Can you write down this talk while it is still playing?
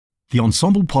The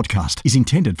Ensombl podcast is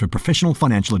intended for professional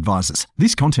financial advisors.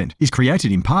 This content is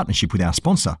created in partnership with our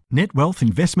sponsor, Net Wealth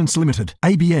Investments Limited,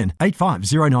 ABN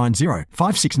 85090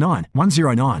 569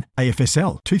 109,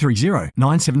 AFSL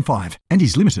 230975, and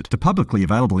is limited to publicly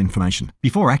available information.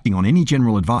 Before acting on any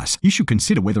general advice, you should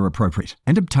consider whether appropriate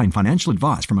and obtain financial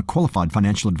advice from a qualified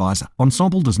financial advisor.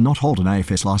 Ensombl does not hold an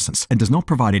AFS license and does not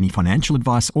provide any financial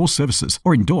advice or services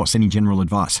or endorse any general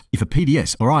advice. If a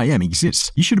PDS or IM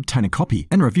exists, you should obtain a copy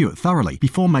and review it thoroughly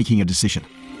before making a decision.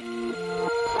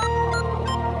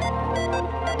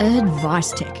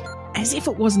 AdviceTech. As if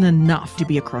it wasn't enough to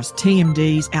be across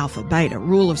TMDs, alpha, beta,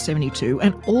 rule of 72,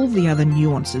 and all the other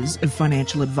nuances of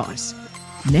financial advice.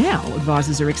 Now,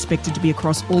 advisors are expected to be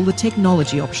across all the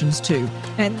technology options too,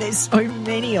 and there's so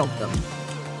many of them.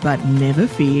 But never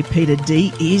fear, Peita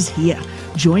D is here.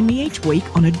 Join me each week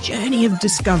on a journey of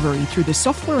discovery through the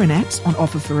software and apps on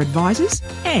offer for advisors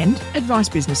and advice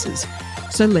businesses.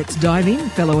 So let's dive in,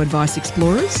 fellow advice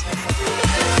explorers.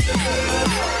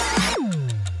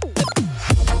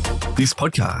 This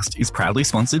podcast is proudly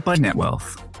sponsored by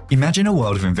NetWealth. Imagine a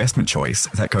world of investment choice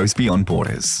that goes beyond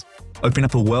borders. Open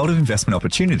up a world of investment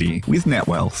opportunity with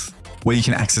NetWealth, where you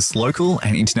can access local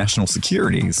and international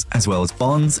securities, as well as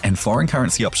bonds and foreign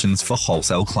currency options for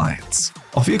wholesale clients.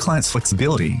 Offer your clients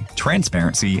flexibility,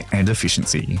 transparency, and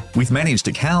efficiency, with managed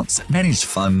accounts, managed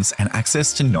funds, and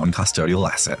access to non-custodial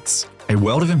assets. A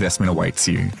world of investment awaits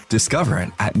you. Discover it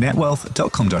at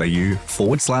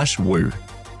netwealth.com.au/woo.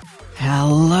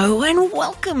 Hello and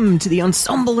welcome to the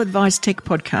Ensombl AdviceTech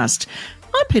podcast.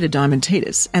 I'm Peita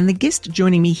Diamantidis, and the guest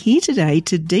joining me here today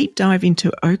to deep dive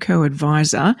into Oko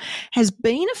Adviser has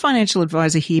been a financial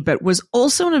advisor here, but was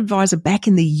also an advisor back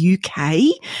in the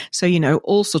UK. So,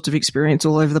 all sorts of experience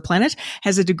all over the planet.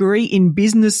 Has a degree in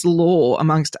business law,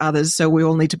 amongst others. So we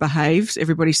all need to behave.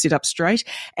 Everybody sit up straight.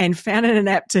 And founded an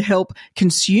app to help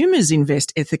consumers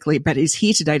invest ethically, but is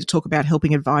here today to talk about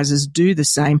helping advisors do the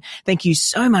same. Thank you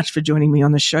so much for joining me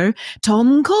on the show.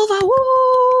 Tom Culver, woo!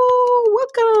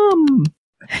 Welcome.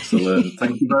 Excellent.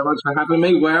 Thank you very much for having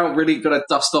me. Wow, really got to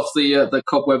dust off the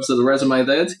cobwebs of the resume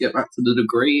there to get back to the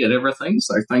degree and everything.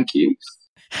 So thank you.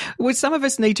 Well, some of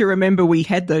us need to remember we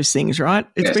had those things, right?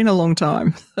 It's been a long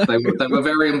time. They were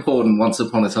very important once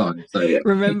upon a time. So yeah.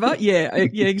 Remember? Yeah,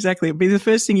 exactly. It'd be the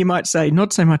first thing you might say.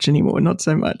 Not so much anymore. Not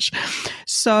so much.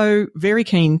 So very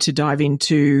keen to dive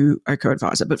into Oko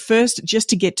Adviser. But first, just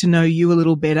to get to know you a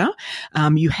little better,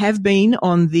 you have been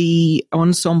on the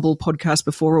Ensombl podcast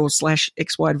before, or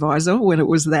 /XY Advisor when it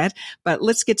was that. But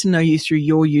let's get to know you through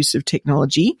your use of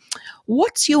technology.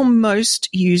 What's your most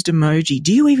used emoji?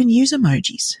 Do you even use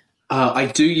emojis? I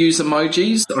do use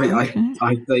emojis.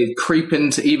 They creep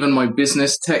into even my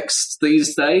business texts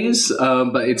these days,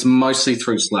 but it's mostly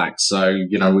through Slack. So,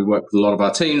 we work with a lot of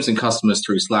our teams and customers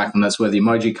through Slack, and that's where the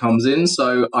emoji comes in.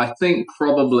 So I think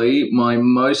probably my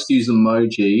most used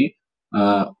emoji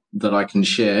that I can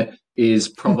share is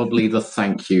probably the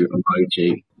thank you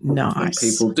emoji. Nice.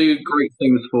 When people do great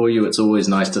things for you, it's always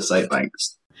nice to say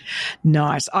thanks.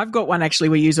 Nice. I've got one actually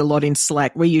we use a lot in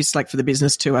Slack. We use Slack for the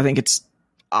business too. I think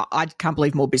I can't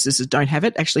believe more businesses don't have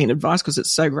it actually in advice because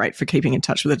it's so great for keeping in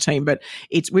touch with the team. But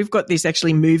we've got this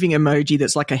actually moving emoji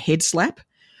that's like a head slap.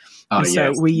 Oh,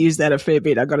 so we use that a fair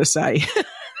bit, I've got to say,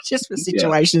 just for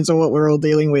situations or what we're all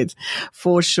dealing with,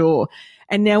 for sure.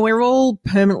 And now we're all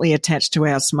permanently attached to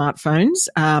our smartphones.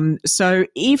 So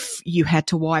if you had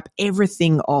to wipe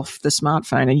everything off the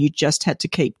smartphone and you just had to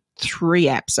keep 3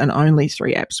 apps and only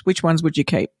 3 apps, which ones would you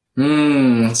keep?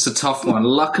 It's a tough one.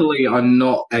 Luckily, I'm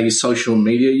not a social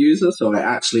media user, so I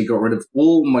actually got rid of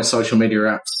all my social media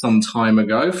apps some time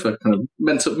ago for kind of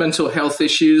mental health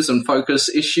issues and focus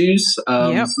issues.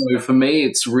 So for me,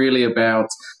 it's really about,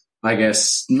 I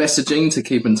guess, messaging to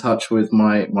keep in touch with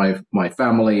my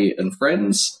family and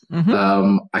friends.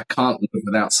 Mm-hmm. I can't live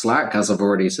without Slack, as I've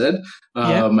already said.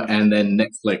 And then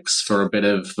Netflix for a bit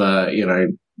of,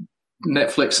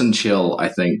 Netflix and chill, I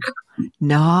think.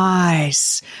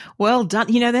 Nice. Well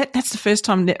done. That's the first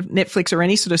time Netflix or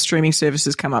any sort of streaming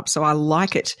services come up. So I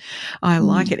like it. I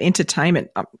like it.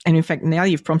 Entertainment. And in fact, now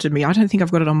you've prompted me. I don't think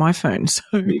I've got it on my phone. So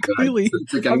clearly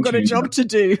I've got a job to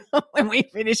do when we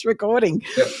finish recording.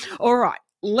 Yep. All right.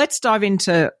 Let's dive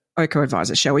into Oko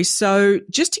Adviser, shall we? So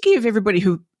just to give everybody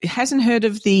who hasn't heard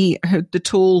of the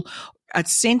tool a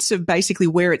sense of basically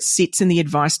where it sits in the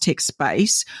advice tech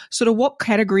space, sort of what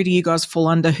category do you guys fall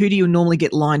under? Who do you normally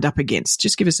get lined up against?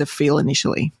 Just give us a feel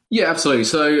initially. Yeah, absolutely.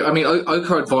 So,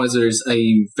 Oko Adviser is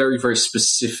a very, very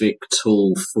specific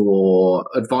tool for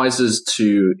advisors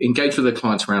to engage with their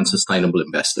clients around sustainable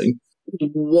investing.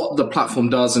 what the platform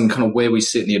does and kind of where we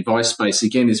sit in the advice space,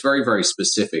 again, is very, very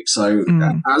specific. So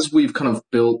as we've kind of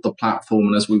built the platform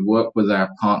and as we work with our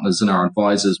partners and our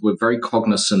advisors, we're very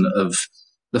cognizant of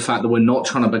the fact that we're not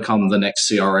trying to become the next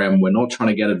CRM. We're not trying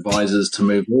to get advisors to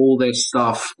move all their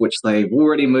stuff, which they've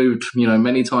already moved,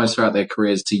 many times throughout their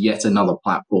careers, to yet another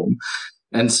platform.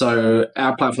 And so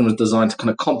our platform is designed to kind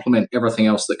of complement everything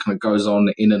else that kind of goes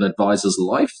on in an advisor's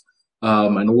life,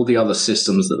 and all the other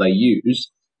systems that they use.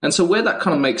 And so where that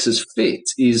kind of makes us fit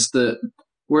is that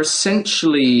we're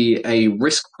essentially a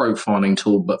risk profiling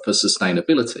tool, but for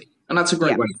sustainability. And that's a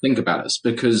great way to think about us,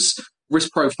 because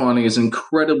risk profiling is an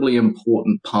incredibly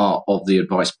important part of the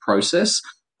advice process,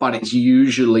 but it's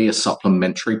usually a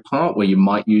supplementary part where you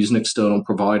might use an external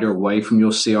provider away from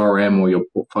your CRM or your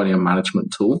portfolio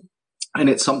management tool. And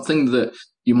it's something that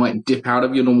you might dip out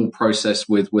of your normal process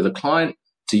with a client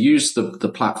to use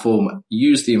the platform,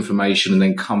 use the information, and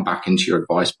then come back into your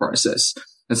advice process.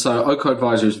 And so Oko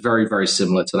Adviser is very, very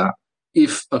similar to that.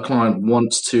 If a client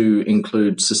wants to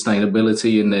include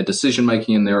sustainability in their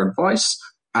decision-making and their advice,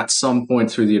 at some point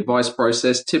through the advice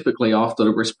process, typically after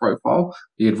the risk profile,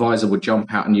 the advisor would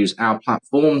jump out and use our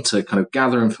platform to kind of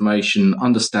gather information,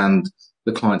 understand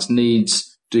the client's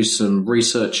needs, do some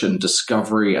research and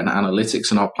discovery and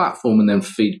analytics in our platform, and then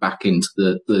feed back into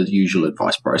the usual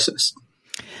advice process.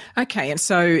 Okay, and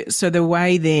so the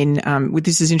way then,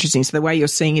 this is interesting. So the way you're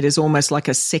seeing it is almost like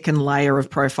a second layer of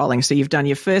profiling. So you've done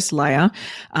your first layer.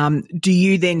 Do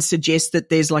you then suggest that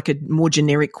there's like a more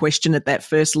generic question at that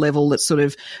first level that's sort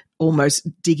of almost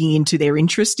digging into their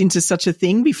interest into such a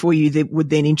thing before you would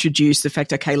then introduce the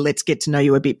fact, okay, let's get to know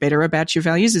you a bit better about your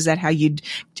values? Is that how you'd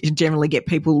generally get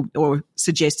people or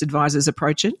suggest advisors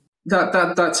approach it?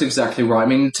 That's exactly right. I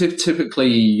mean,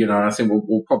 typically, I think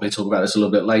we'll probably talk about this a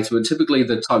little bit later, but typically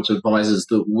the types of advisors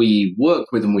that we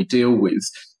work with and we deal with,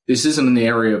 this isn't an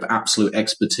area of absolute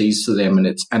expertise for them, and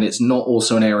it's not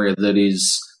also an area that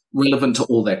is relevant to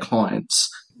all their clients.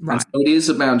 Right. And so it is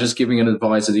about just giving an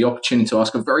advisor the opportunity to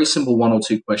ask a very simple one or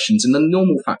two questions in the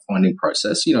normal fact-finding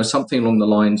process, something along the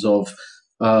lines of,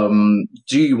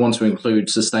 do you want to include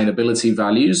sustainability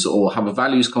values or have a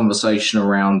values conversation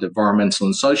around environmental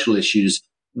and social issues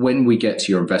when we get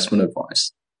to your investment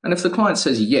advice? And if the client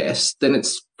says yes, then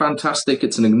it's fantastic.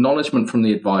 It's an acknowledgement from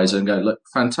the advisor and go, look,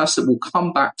 fantastic, we'll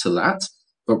come back to that.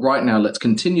 But right now, let's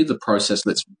continue the process.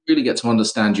 Let's really get to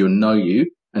understand you and know you.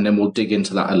 And then we'll dig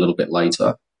into that a little bit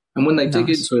later. And when they dig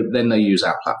into it, then they use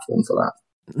our platform for that.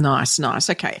 Nice.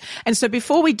 Okay. And so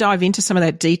before we dive into some of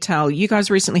that detail, you guys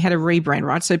recently had a rebrand,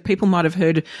 right? So people might have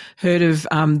heard of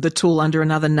the tool under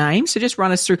another name. So just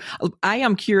run us through.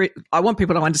 I'm curious. I want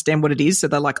people to understand what it is. So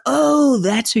they're like, oh,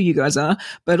 that's who you guys are.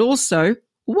 But also,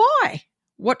 why?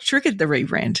 What triggered the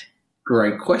rebrand?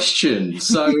 Great question.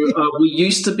 So we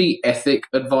used to be Ethic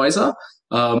Adviser.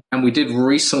 And we did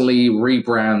recently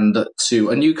rebrand to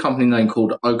a new company name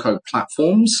called Oko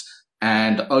Platforms.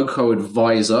 And Oko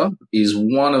Adviser is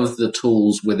one of the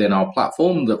tools within our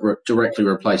platform that directly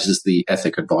replaces the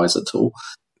Ethic Adviser tool.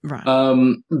 Right.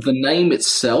 The name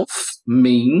itself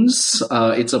means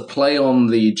it's a play on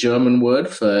the German word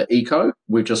for eco.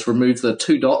 We've just removed the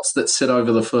two dots that sit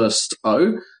over the first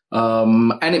O.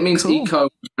 And it means eco,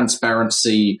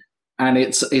 transparency. And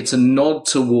it's a nod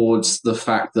towards the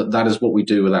fact that is what we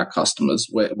do with our customers.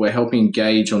 We're helping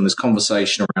engage on this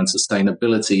conversation around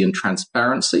sustainability and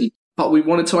transparency. But we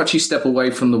wanted to actually step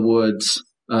away from the words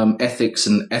ethics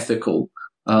and ethical.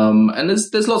 And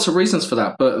there's lots of reasons for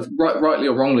that. But rightly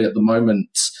or wrongly at the moment,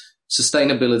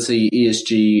 sustainability,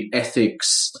 ESG,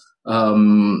 ethics,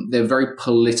 they're very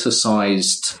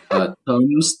politicized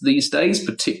terms these days,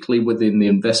 particularly within the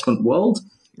investment world.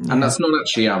 Yeah. And that's not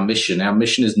actually our mission. Our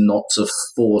mission is not to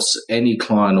force any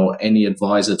client or any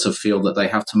advisor to feel that they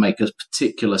have to make a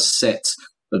particular set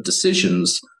of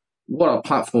decisions. What our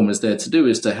platform is there to do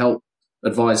is to help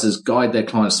advisors guide their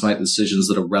clients to make decisions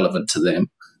that are relevant to them.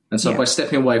 And so by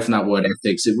stepping away from that word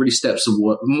ethics, it really steps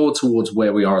more towards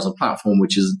where we are as a platform,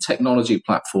 which is a technology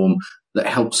platform that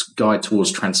helps guide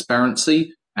towards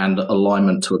transparency and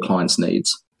alignment to a client's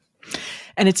needs.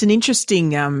 And it's an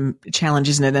interesting challenge,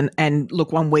 isn't it? And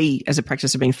look, one we as a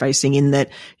practice have been facing in that,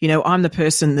 I'm the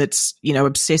person that's,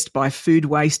 obsessed by food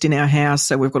waste in our house.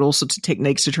 So we've got all sorts of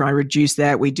techniques to try and reduce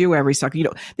that. We do our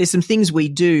recycle. There's some things we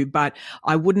do, but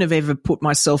I wouldn't have ever put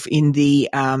myself in the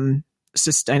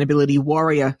sustainability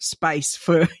warrior space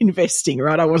for investing,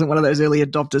 right? I wasn't one of those early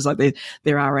adopters like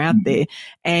there are out there.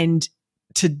 And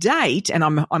to date, and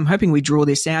I'm hoping we draw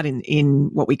this out in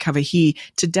what we cover here,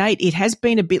 to date, it has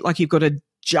been a bit like you've got to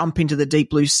jump into the deep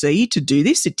blue sea to do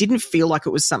this. It didn't feel like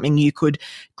it was something you could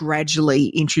gradually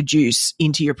introduce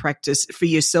into your practice for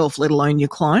yourself, let alone your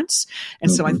clients.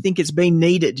 And so I think it's been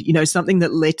needed, something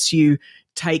that lets you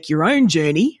take your own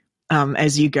journey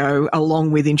as you go,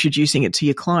 along with introducing it to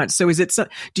your clients. So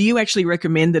do you actually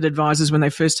recommend that advisors, when they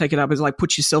first take it up, is like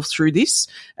put yourself through this,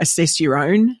 assess your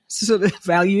own sort of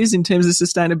values in terms of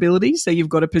sustainability, so you've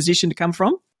got a position to come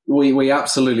from? We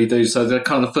absolutely do. So the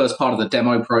kind of the first part of the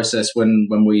demo process when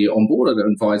we onboard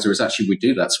an advisor is actually we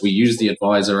do that. So we use the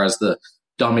advisor as the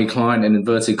dummy client in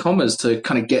inverted commas to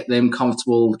kind of get them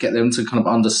comfortable, get them to kind of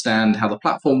understand how the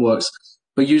platform works,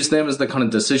 but use them as the kind of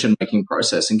decision-making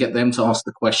process and get them to ask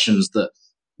the questions that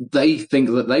they think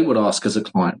that they would ask as a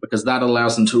client, because that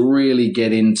allows them to really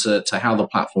get into how the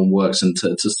platform works and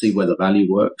to see where the value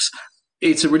works.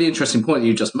 It's a really interesting point that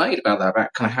you just made about that,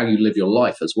 about kind of how you live your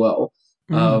life as well.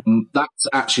 That's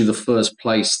actually the first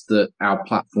place that our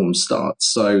platform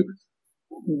starts. So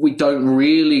we don't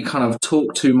really kind of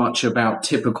talk too much about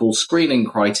typical screening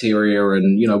criteria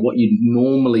and, what you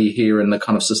normally hear in the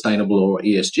kind of sustainable or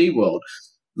ESG world.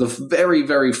 The very,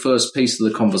 very first piece of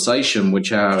the conversation,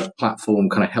 which our platform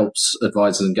kind of helps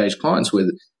advisors engage clients with,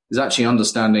 is actually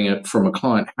understanding it from a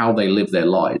client, how they live their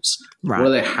lives. Right. What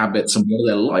are their habits and what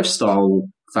are their lifestyle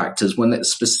factors when it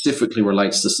specifically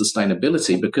relates to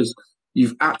sustainability? Because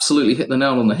you've absolutely hit the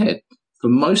nail on the head. For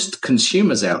most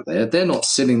consumers out there, they're not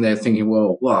sitting there thinking,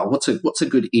 wow, what's a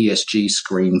good ESG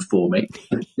screen for me?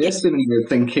 They're sitting there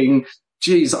thinking,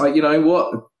 geez, you know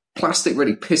what? Plastic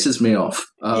really pisses me off.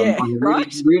 I'm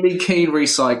really keen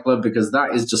recycler because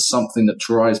that is just something that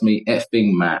drives me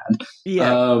effing mad.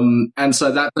 Yeah. And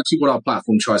so that's actually what our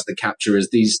platform tries to capture, is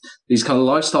these kind of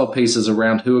lifestyle pieces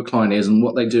around who a client is and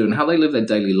what they do and how they live their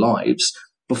daily lives,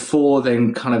 before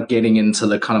then kind of getting into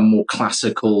the kind of more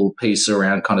classical piece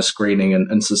around kind of screening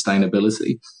and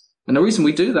sustainability. And the reason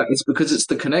we do that is because it's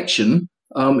the connection.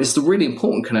 It's the really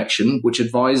important connection, which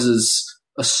advisors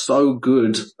are so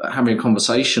good at having a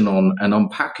conversation on and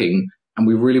unpacking. And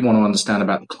we really want to understand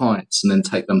about the clients and then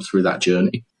take them through that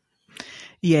journey.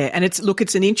 Yeah, and it's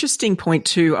an interesting point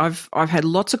too. I've had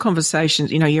lots of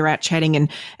conversations. You're out chatting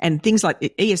and things like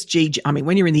ESG. I mean,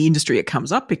 when you're in the industry, it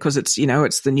comes up because it's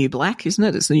it's the new black, isn't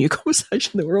it? It's the new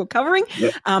conversation that we're all covering.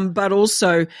 Yep. But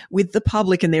also with the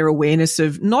public and their awareness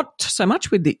of not so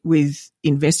much with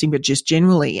investing, but just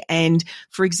generally. And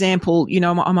for example,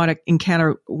 I might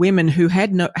encounter women who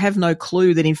have no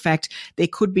clue that in fact there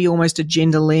could be almost a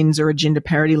gender lens or a gender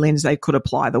parity lens they could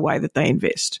apply the way that they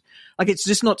invest. Like it's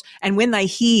just not, and when they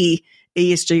hear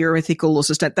ESG or ethical or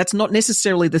sustainable, that's not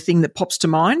necessarily the thing that pops to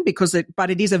mind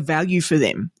but it is a value for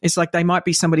them. It's like they might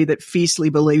be somebody that fiercely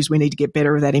believes we need to get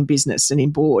better at that in business and in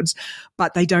boards,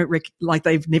 but they don't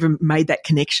they've never made that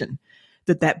connection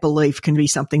that belief can be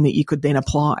something that you could then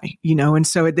apply, and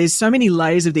so there's so many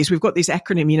layers of this. We've got this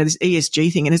acronym, this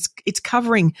ESG thing, and it's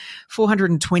covering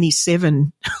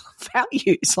 427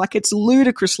 values. Like it's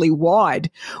ludicrously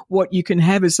wide what you can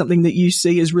have as something that you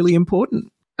see as really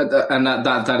important. And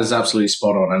that is absolutely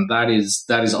spot on. And that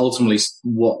is ultimately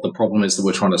what the problem is that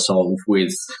we're trying to solve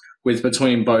with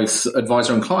between both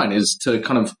advisor and client, is to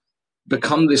kind of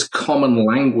become this common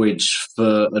language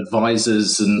for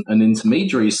advisors and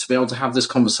intermediaries to be able to have this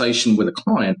conversation with a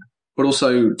client, but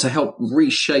also to help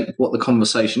reshape what the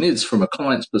conversation is from a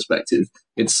client's perspective.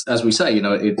 It's, as we say,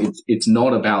 it's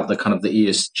not about the kind of the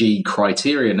ESG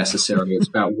criteria necessarily. It's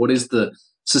about what is the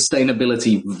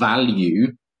sustainability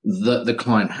value that the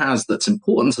client has that's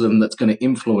important to them, that's going to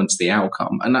influence the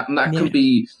outcome. And that could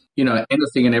be,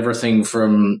 anything and everything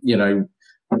from,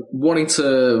 wanting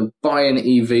to buy an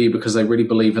EV because they really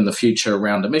believe in the future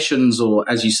around emissions, or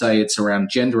as you say, it's around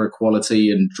gender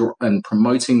equality and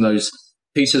promoting those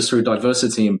pieces through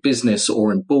diversity in business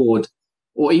or in board,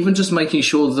 or even just making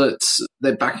sure that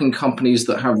they're backing companies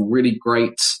that have really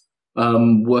great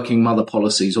working mother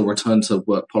policies or return to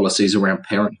work policies around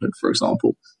parenthood, for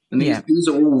example. And these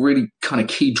are all really kind of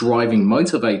key driving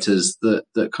motivators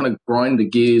that kind of grind the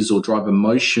gears or drive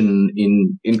emotion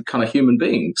in kind of human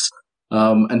beings.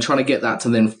 And trying to get that to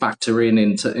then factor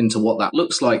into what that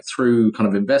looks like through kind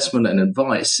of investment and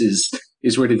advice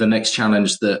is really the next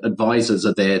challenge that advisors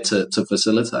are there to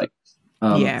facilitate.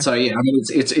 So I mean,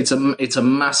 it's a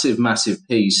massive, massive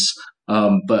piece.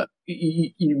 But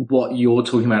what you're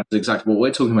talking about is exactly what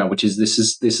we're talking about, which is this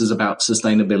is about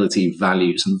sustainability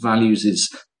values, and values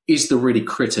is the really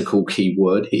critical key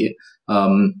word here.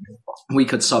 We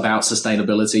could sub out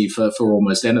sustainability for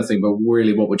almost anything, but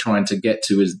really what we're trying to get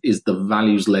to is the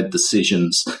values-led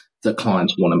decisions that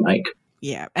clients want to make.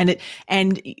 Yeah.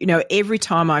 And every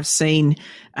time I've seen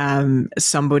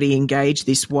somebody engage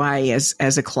this way as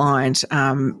a client,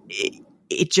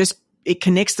 it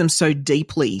connects them so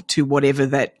deeply to whatever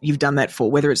that you've done that for,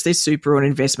 whether it's their super or an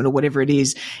investment or whatever it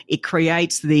is. It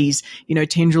creates these,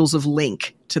 tendrils of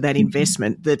link to that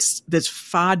investment that's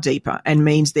far deeper and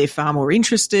means they're far more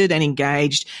interested and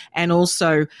engaged, and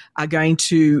also are going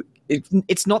to,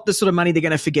 it's not the sort of money they're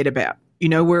going to forget about.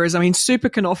 Whereas, super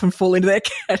can often fall into that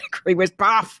category where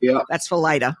that's for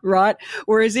later, right?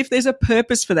 Whereas if there's a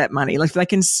purpose for that money, like if they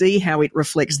can see how it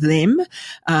reflects them,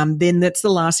 then that's the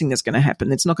last thing that's going to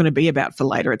happen. It's not going to be about for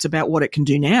later. It's about what it can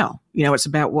do now. It's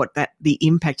about what the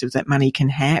impact of that money can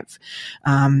have.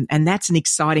 And that's an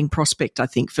exciting prospect, I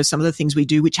think, for some of the things we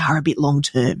do, which are a bit long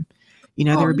term.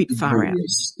 They're a bit far out.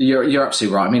 You're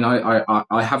absolutely right. I mean,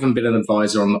 I haven't been an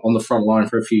advisor on the front line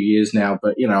for a few years now,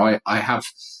 but, I have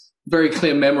very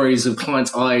clear memories of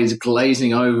clients' eyes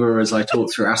glazing over as I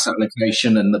talk through asset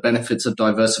allocation and the benefits of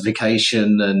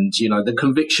diversification and, the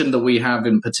conviction that we have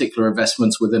in particular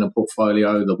investments within a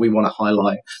portfolio that we want to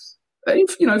highlight.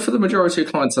 If, for the majority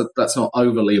of clients, that's not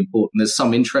overly important. There's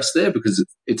some interest there because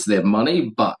it's their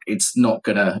money, but it's not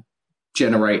going to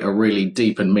generate a really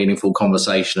deep and meaningful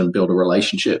conversation and build a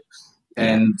relationship.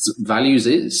 And values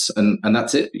is, and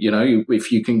that's it.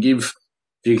 If you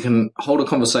can hold a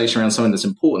conversation around something that's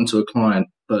important to a client,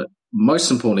 but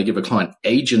most importantly, give a client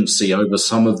agency over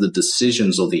some of the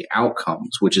decisions or the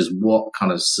outcomes, which is what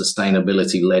kind of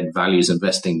sustainability-led values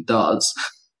investing does.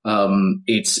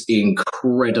 It's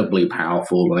incredibly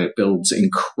powerful, and it builds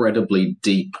incredibly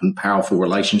deep and powerful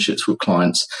relationships with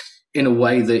clients in a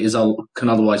way that can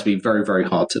otherwise be very, very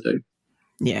hard to do.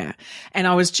 Yeah. And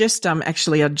I was just, I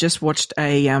just watched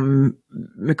a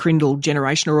McCrindle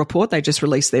generational report. They just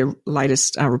released their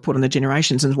latest report on the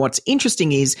generations. And what's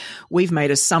interesting is we've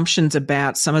made assumptions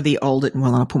about some of the older,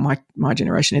 well, I'll put my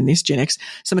generation in this, Gen X,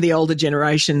 some of the older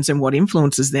generations and what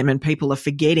influences them. And people are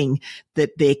forgetting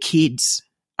that their kids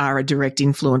are a direct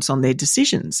influence on their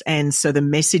decisions. And so the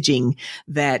messaging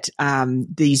that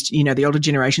the older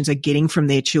generations are getting from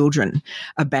their children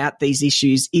about these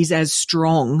issues is as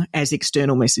strong as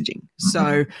external messaging. Mm-hmm.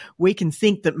 So we can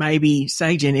think that maybe,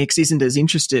 say, Gen X isn't as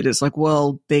interested. It's like,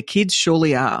 well, their kids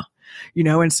surely are.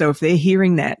 And so if they're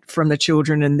hearing that from the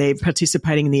children and they're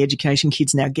participating in the education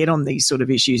kids now get on these sort of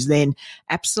issues, then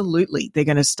absolutely they're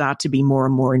going to start to be more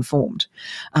and more informed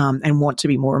and want to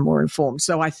be more and more informed.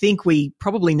 So I think we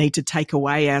probably need to take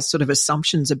away our sort of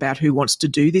assumptions about who wants to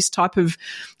do this type of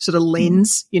sort of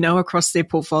lens, across their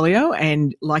portfolio.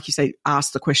 And like you say,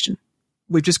 ask the question.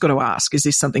 We've just got to ask, is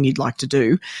this something you'd like to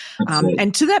do?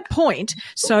 And to that point,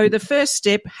 so the first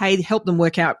step, hey, help them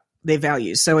work out their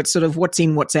values. So it's sort of what's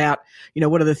in, what's out,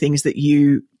 what are the things that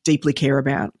you deeply care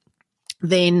about?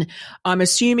 Then I'm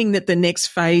assuming that the next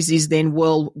phase is then,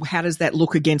 well, how does that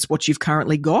look against what you've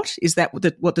currently got? Is that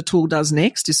what the tool does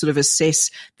next, is sort of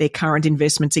assess their current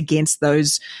investments against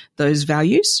those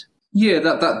values? Yeah,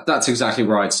 that's exactly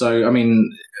right. So, I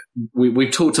mean,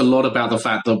 we've talked a lot about the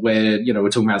fact that we're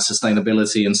talking about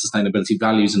sustainability and sustainability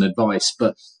values and advice,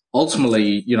 but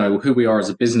ultimately, who we are as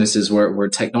a business is we're a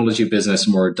technology business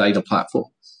and we're a data platform.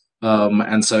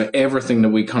 And so everything that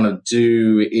we kind of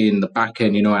do in the back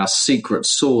end, our secret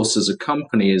sauce as a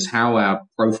company is how our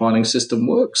profiling system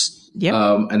works. Yep.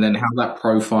 And then how that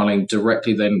profiling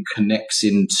directly then connects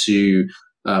into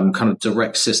kind of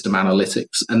direct system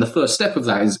analytics. And the first step of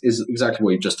that is exactly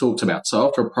what you just talked about. So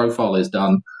after a profile is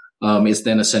done, it's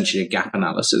then essentially a gap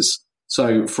analysis.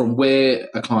 So from where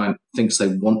a client thinks they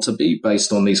want to be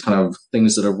based on these kind of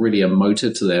things that are really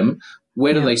emotive to them,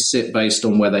 where do they sit based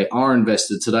on where they are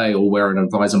invested today or where an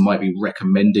advisor might be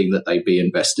recommending that they be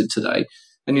invested today?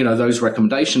 And, those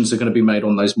recommendations are going to be made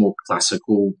on those more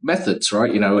classical methods, right?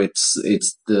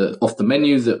 It's the off the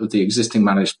menu that the existing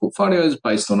managed portfolios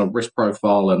based on a risk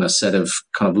profile and a set of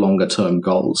kind of longer term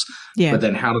goals. Yeah. But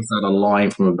then how does that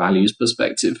align from a values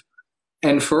perspective?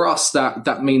 And for us,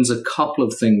 that means a couple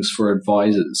of things for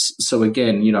advisors. So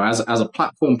again, as a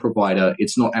platform provider,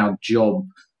 it's not our job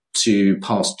to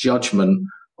pass judgment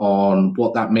on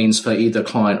what that means for either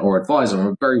client or advisor. And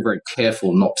we're very, very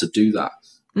careful not to do that.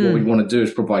 What we want to do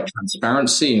is provide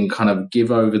transparency and kind of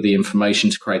give over the information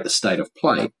to create the state of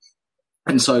play.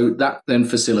 And so that then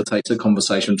facilitates a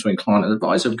conversation between client and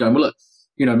advisor of going, well, look,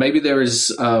 maybe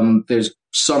there's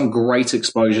some great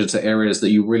exposure to areas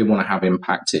that you really want to have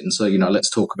impact in. So, let's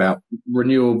talk about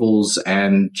renewables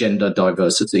and gender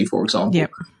diversity, for example.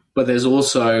 Yep. But there's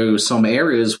also some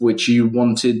areas which you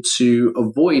wanted to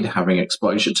avoid having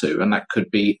exposure to. And that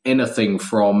could be anything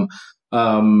from,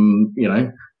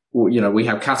 we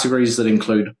have categories that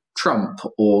include Trump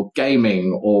or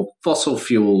gaming or fossil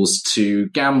fuels to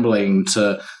gambling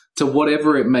to to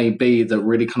whatever it may be that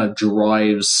really kind of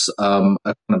drives a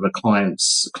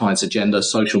client's agenda,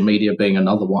 social media being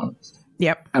another one.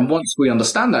 Yep. And once we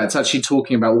understand that, it's actually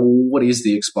talking about, well, what is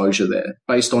the exposure there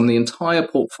based on the entire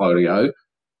portfolio,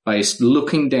 based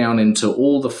looking down into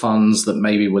all the funds that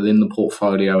may be within the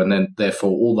portfolio, and then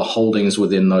therefore all the holdings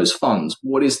within those funds.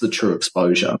 What is the true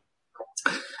exposure?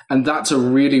 And that's a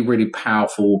really, really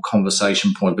powerful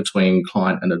conversation point between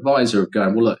client and advisor of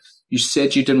going, well, look, you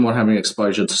said you didn't want having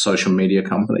exposure to social media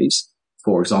companies,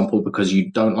 for example, because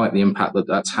you don't like the impact that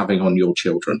that's having on your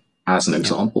children, as an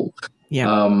example.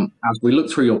 Yeah. As we look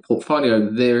through your portfolio,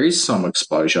 there is some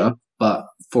exposure, but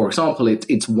for example, it's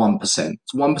 1%.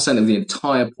 It's 1% of the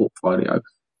entire portfolio.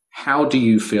 How do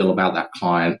you feel about that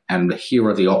client? And here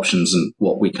are the options and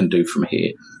what we can do from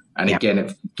here. And again,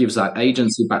 it gives that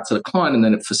agency back to the client, and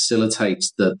then it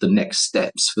facilitates the next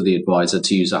steps for the advisor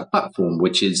to use our platform,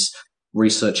 which is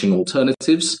researching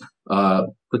alternatives,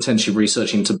 potentially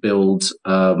researching to build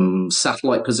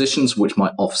satellite positions which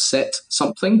might offset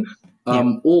something.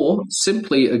 Or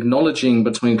simply acknowledging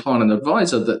between client and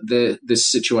advisor that this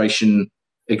situation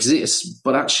exists,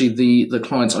 but actually the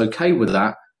client's okay with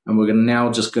that, and we're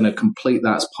now just going to complete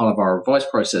that as part of our advice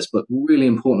process. But really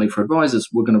importantly for advisors,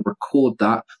 we're going to record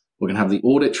that. We're going to have the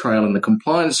audit trail and the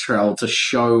compliance trail to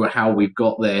show how we've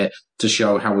got there, to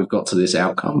show how we've got to this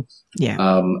outcome.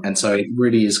 And so it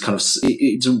really is kind of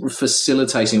it's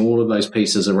facilitating all of those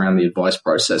pieces around the advice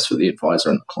process for the advisor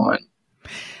and the client.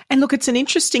 And look, it's an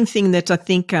interesting thing that I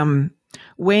think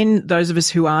when those of us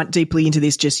who aren't deeply into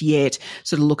this just yet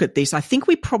sort of look at this, I think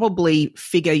we probably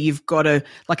figure you've got to,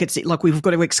 we've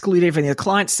got to exclude everything. The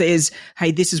client says,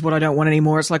 hey, this is what I don't want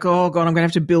anymore. It's like, oh, God, I'm going to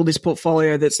have to build this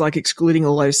portfolio that's like excluding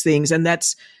all those things. And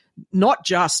that's not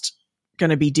just going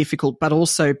to be difficult, but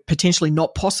also potentially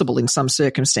not possible in some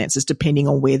circumstances, depending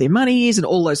on where their money is and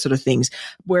all those sort of things.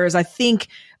 Whereas I think,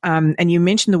 and you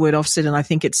mentioned the word offset, and I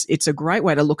think it's a great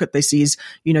way to look at this is,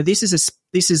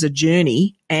 this is a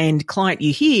journey, and client,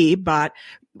 you hear, but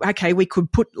okay, we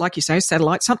could put, like you say,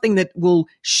 satellite, something that will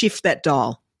shift that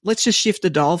dial. Let's just shift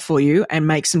the dial for you and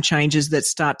make some changes that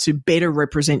start to better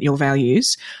represent your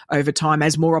values over time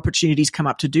as more opportunities come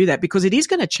up to do that, because it is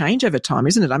going to change over time,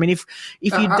 isn't it? I mean, if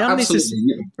you'd done this,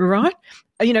 right?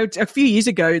 A few years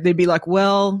ago, they'd be like,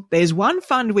 well, there's one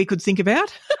fund we could think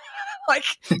about. Like,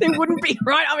 there wouldn't be,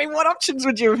 right? I mean, what options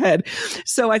would you have had?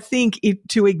 So I think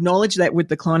to acknowledge that with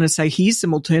the client and say, here's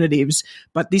some alternatives,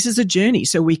 but this is a journey,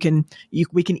 so we can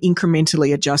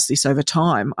incrementally adjust this over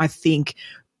time, I think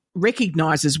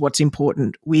recognizes what's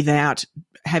important without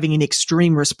having an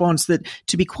extreme response that,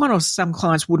 to be quite honest, some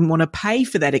clients wouldn't want to pay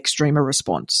for that extremer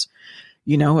response,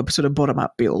 a sort of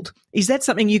bottom-up build. Is that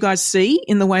something you guys see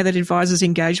in the way that advisors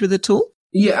engage with the tool?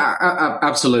 Yeah,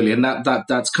 absolutely. And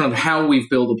that's kind of how we've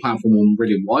built the platform, and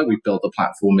really why we've built the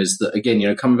platform is that,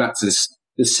 again, coming back to this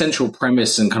central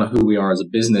premise and kind of who we are as a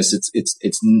business,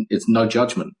 it's no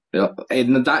judgment.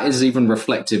 And that is even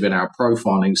reflective in our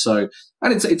profiling. So,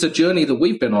 and it's a journey that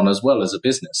we've been on as well as a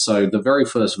business. So the very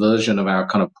first version of our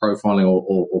kind of profiling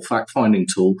or fact-finding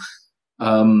tool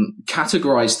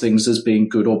categorized things as being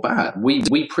good or bad. We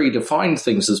predefined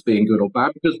things as being good or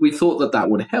bad because we thought that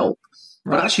would help.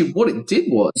 Right. But actually what it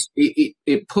did was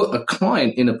it put a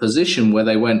client in a position where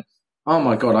they went, oh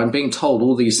my God, I'm being told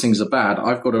all these things are bad.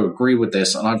 I've got to agree with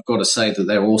this, and I've got to say that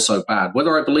they're also bad.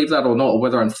 Whether I believe that or not, or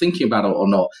whether I'm thinking about it or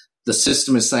not, the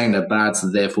system is saying they're bad, so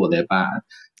therefore they're bad.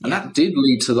 And that did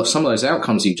lead to some of those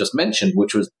outcomes you just mentioned,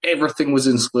 which was everything was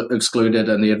excluded,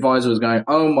 and the advisor was going,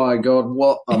 oh my God,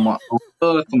 what on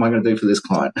earth am I going to do for this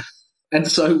client? And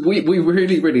so we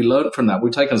really, really learned from that.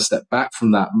 We've taken a step back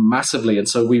from that massively. And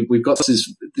so we've got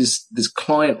this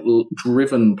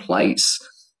client-driven place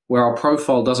where our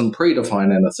profile doesn't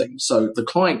predefine anything. So the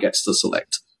client gets to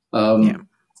select. Now,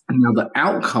 the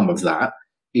outcome of that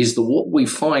is that what we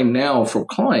find now for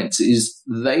clients is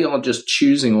they are just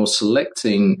choosing or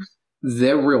selecting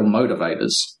their real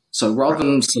motivators. So rather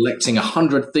than selecting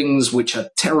 100 things which are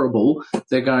terrible,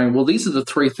 they're going, well, these are the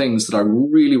 3 things that I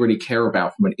really, really care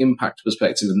about from an impact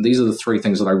perspective. And these are the 3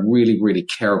 things that I really, really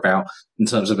care about in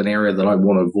terms of an area that I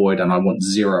want to avoid and I want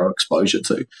zero exposure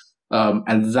to.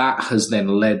 And that has then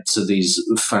led to these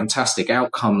fantastic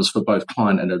outcomes for both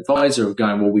client and advisor of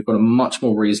going, well, we've got a much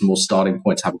more reasonable starting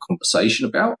point to have a conversation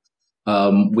about.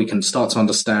 We can start to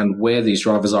understand where these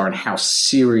drivers are and how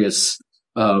serious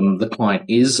the client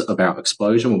is about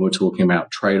exposure when we're talking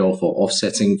about trade-off or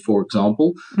offsetting, for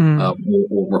example,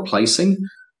 or replacing.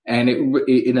 And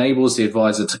it enables the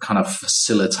advisor to kind of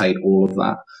facilitate all of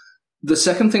that. The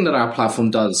second thing that our platform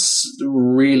does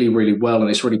really, really well, and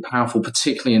it's really powerful,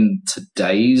 particularly in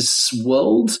today's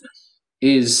world,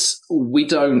 is we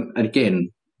don't, again,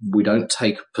 we don't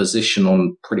take a position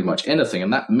on pretty much anything.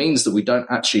 And that means that we don't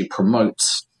actually promote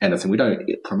anything. We don't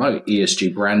promote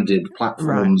ESG branded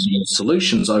platforms or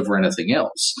solutions over anything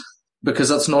else, because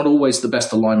that's not always the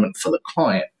best alignment for the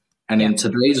client. And in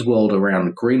today's world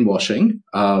around greenwashing,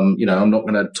 I'm not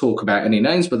going to talk about any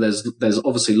names, but there's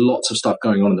obviously lots of stuff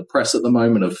going on in the press at the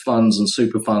moment of funds and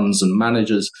super funds and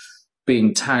managers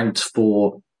being tagged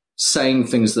for saying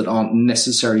things that aren't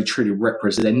necessarily truly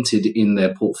represented in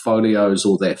their portfolios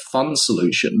or their fund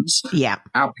solutions. Yeah.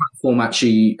 Our platform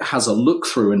actually has a look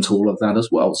through into all of that as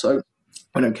well. So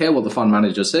we don't care what the fund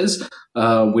manager says.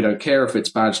 We don't care if it's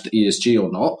badged ESG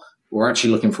or not. We're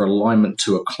actually looking for alignment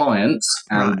to a client,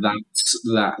 and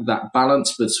that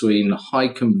balance between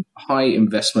high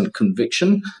investment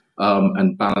conviction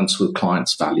and balance with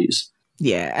clients' values.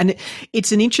 Yeah, and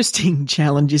it's an interesting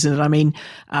challenge, isn't it? I mean,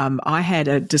 I had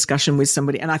a discussion with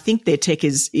somebody, and I think their tech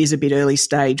is a bit early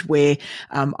stage, where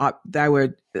they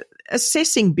were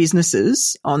assessing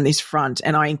businesses on this front,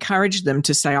 and I encouraged them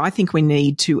to say, I think we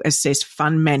need to assess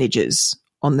fund managers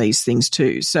on these things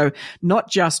too. So not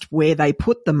just where they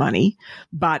put the money,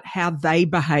 but how they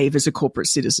behave as a corporate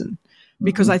citizen.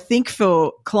 Because I think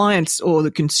for clients or the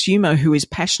consumer who is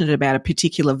passionate about a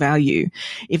particular value,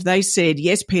 if they said,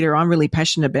 yes, Peter, I'm really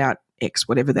passionate about X,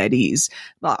 whatever that is,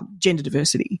 gender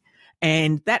diversity,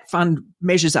 and that fund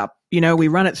measures up, we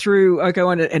run it through Oko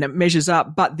and it measures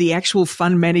up, but the actual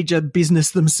fund manager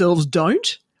business themselves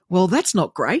don't. Well, that's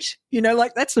not great.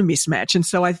 That's a mismatch. And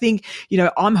so I think,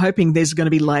 I'm hoping there's going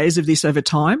to be layers of this over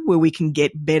time where we can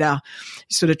get better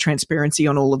sort of transparency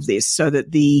on all of this, so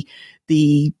that the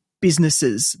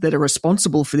businesses that are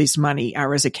responsible for this money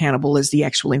are as accountable as the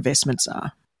actual investments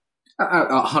are.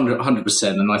 100%.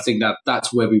 And I think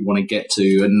that's where we want to get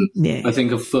to. And I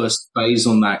think a first phase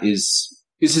on that is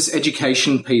this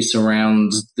education piece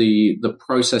around the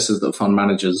processes that fund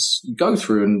managers go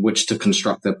through in which to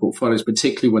construct their portfolios,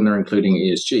 particularly when they're including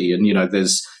ESG. And,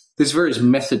 there's various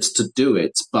methods to do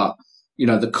it, but,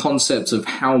 the concept of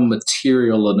how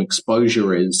material an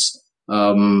exposure is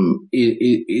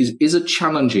a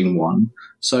challenging one.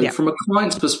 So from a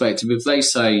client's perspective, if they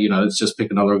say, let's just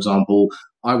pick another example,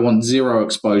 I want zero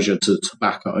exposure to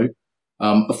tobacco,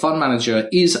 a fund manager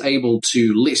is able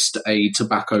to list a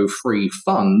tobacco-free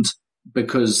fund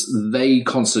because they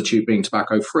constitute being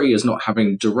tobacco-free as not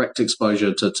having direct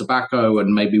exposure to tobacco,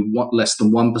 and maybe less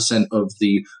than 1% of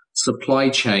the supply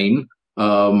chain,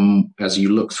 as you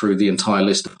look through the entire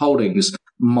list of holdings,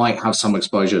 might have some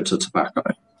exposure to tobacco.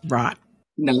 Right.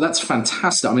 Now, that's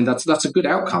fantastic. I mean, that's a good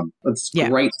outcome. That's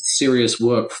great, serious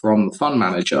work from the fund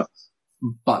manager,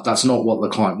 but that's not what the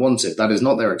client wanted. That is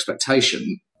not their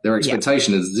expectation. Their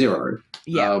expectation is zero.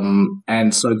 Yeah.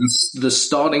 And so the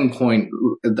starting point,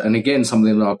 and again,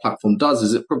 something that our platform does,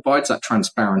 is it provides that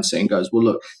transparency and goes, well,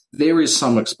 look, there is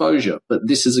some exposure, but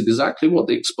this is exactly what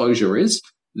the exposure is.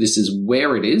 This is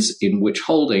where it is, in which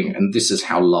holding, and this is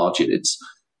how large it is.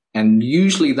 And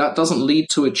usually that doesn't lead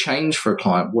to a change for a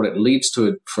client. What it leads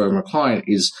to from a client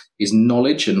is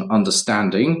knowledge and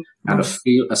understanding and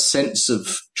a sense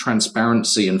of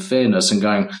transparency and fairness, and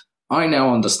going, I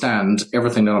now understand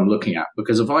everything that I'm looking at.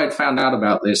 Because if I had found out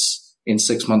about this in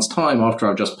 6 months' time after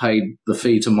I've just paid the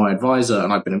fee to my advisor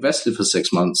and I've been invested for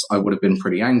 6 months, I would have been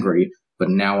pretty angry. But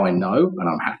now I know, and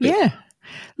I'm happy. Yeah.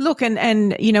 Look,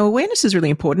 and awareness is really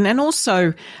important, and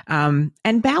also and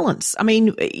balance. I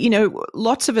mean,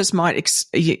 lots of us might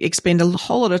expend a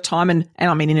whole lot of time, and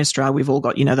I mean, in Australia, we've all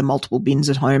got, the multiple bins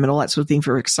at home and all that sort of thing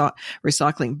for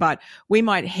recycling, but we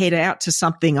might head out to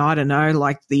something, I don't know,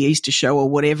 like the Easter show or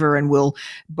whatever, and we'll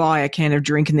buy a can of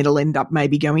drink, and then it'll end up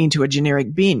maybe going into a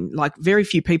generic bin. Like, very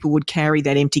few people would carry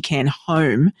that empty can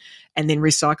home and then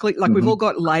recycle it. Like, we've all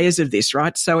got layers of this,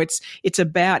 right? So it's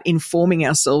about informing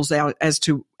ourselves as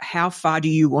to how far do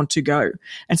you want to go.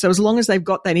 And so as long as they've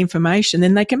got that information,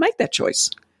 then they can make that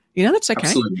choice. That's okay.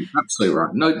 Absolutely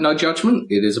right. No judgment.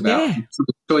 It is about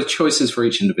choices for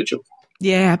each individual.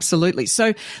 Yeah, absolutely.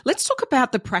 So let's talk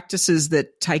about the practices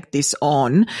that take this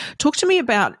on. Talk to me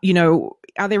about,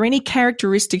 are there any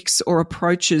characteristics or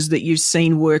approaches that you've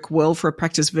seen work well for a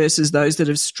practice versus those that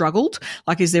have struggled?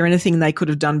 Like, is there anything they could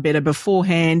have done better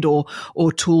beforehand, or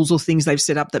tools or things they've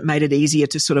set up that made it easier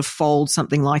to sort of fold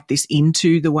something like this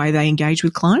into the way they engage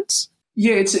with clients?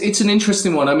 Yeah, it's an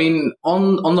interesting one. I mean,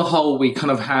 on the whole, we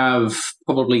kind of have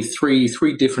probably three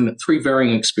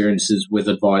varying experiences with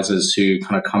advisors who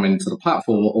kind of come into the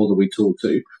platform or that we talk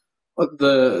to.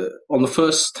 On the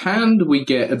first hand, we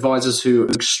get advisors who are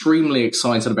extremely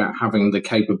excited about having the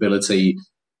capability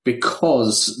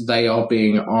because they are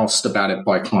being asked about it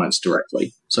by clients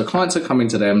directly. So clients are coming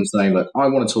to them saying, look, I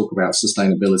want to talk about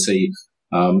sustainability.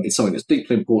 It's something that's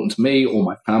deeply important to me or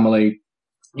my family,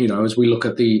 as we look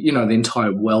at the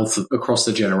entire wealth across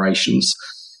the generations.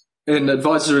 And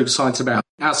advisors are excited about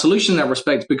our solution in that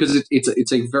respect because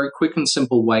it's a very quick and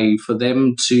simple way for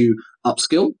them to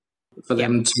upskill, for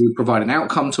them to provide an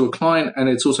outcome to a client, and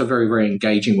it's also very, very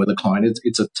engaging with a client.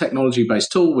 It's a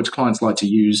technology-based tool which clients like to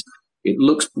use. It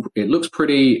looks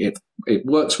pretty, it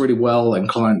works really well, and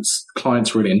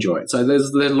clients really enjoy it. So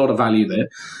there's a lot of value there.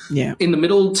 Yeah. In the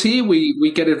middle tier,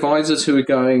 we get advisors who are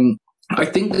going, I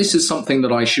think this is something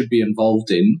that I should be involved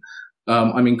in.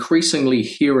 I'm increasingly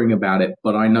hearing about it,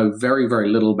 but I know very, very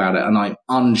little about it, and I'm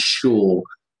unsure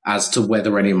as to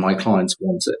whether any of my clients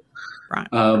want it. Right.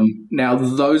 Now,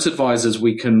 those advisors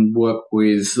we can work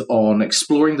with on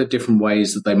exploring the different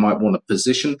ways that they might want to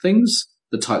position things,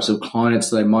 the types of clients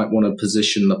they might want to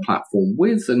position the platform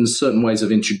with, and certain ways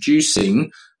of introducing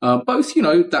both,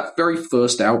 that very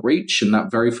first outreach and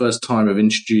that very first time of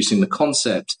introducing the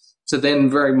concept, to then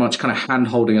very much kind of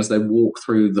hand-holding as they walk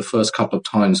through the first couple of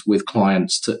times with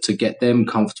clients to get them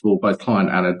comfortable, both client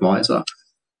and advisor.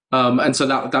 And so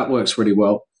that works really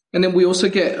well. And then we also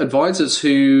get advisors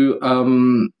who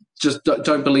just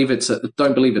don't believe it's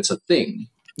a thing.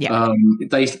 Yeah.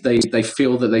 They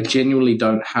feel that they genuinely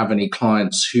don't have any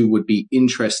clients who would be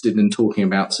interested in talking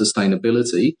about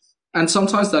sustainability. And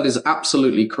sometimes that is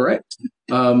absolutely correct.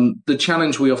 The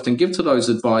challenge we often give to those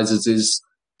advisors is,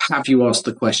 have you asked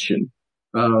the question?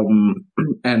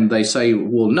 And they say,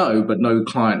 well, no, but no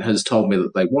client has told me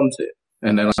that they want it.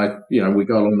 And then we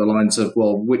go along the lines of,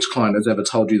 well, which client has ever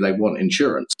told you they want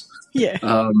insurance? Yeah.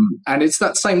 And it's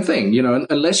that same thing,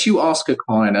 unless you ask a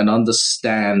client and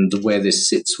understand where this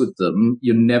sits with them,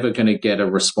 you're never going to get a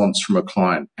response from a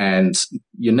client, and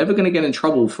you're never going to get in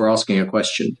trouble for asking a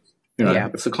question.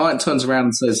 If the client turns around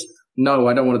and says, no,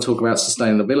 I don't want to talk about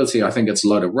sustainability, I think it's a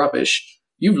load of rubbish,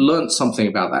 you've learned something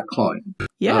about that client.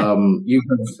 Yeah.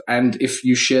 And if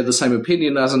you share the same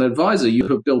opinion as an advisor, you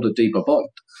have built a deeper bond.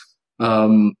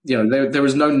 There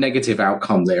is no negative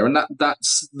outcome there. And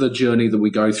that's the journey that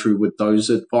we go through with those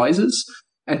advisors.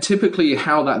 And typically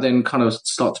how that then kind of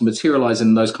starts to materialize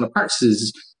in those kind of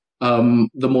practices,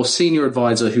 the more senior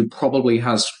advisor who probably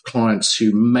has clients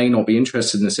who may not be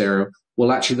interested in this area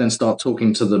will actually then start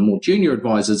talking to the more junior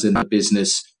advisors in the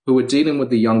business who are dealing with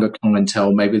the younger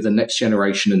clientele, maybe the next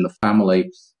generation in the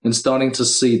family, and starting to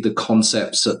see the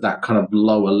concepts at that kind of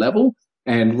lower level,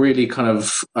 and really kind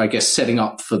of, I guess, setting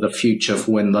up for the future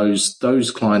for when those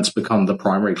clients become the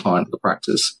primary client of the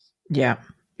practice. Yeah,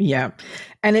 yeah.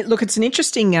 And it's an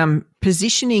interesting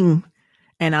positioning,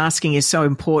 and asking is so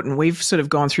important. We've sort of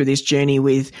gone through this journey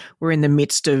we're in the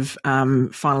midst of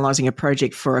finalising a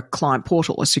project for a client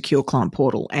portal, a secure client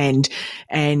portal. And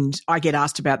I get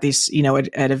asked about this,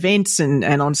 at events and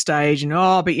on stage, and,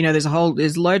 but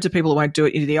there's loads of people who won't do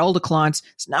it. The older clients,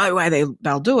 there's no way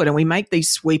they'll do it. And we make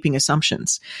these sweeping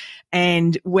assumptions.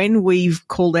 And when we've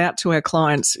called out to our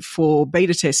clients for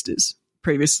beta testers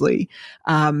previously,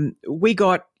 we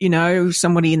got,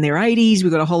 somebody in their 80s, we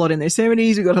got a whole lot in their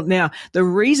 70s, now the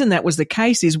reason that was the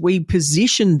case is we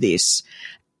positioned this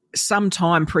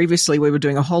sometime previously. We were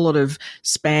doing a whole lot of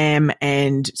spam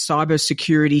and cyber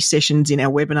security sessions in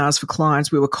our webinars for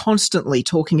clients. We were constantly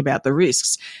talking about the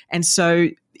risks. And so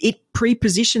it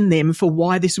pre-positioned them for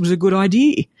why this was a good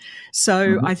idea.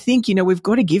 So I think, we've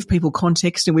got to give people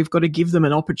context, and we've got to give them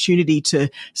an opportunity to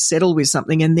settle with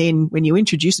something. And then when you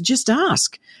introduce it, just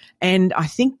ask. And I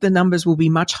think the numbers will be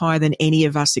much higher than any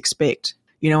of us expect.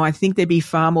 I think there'd be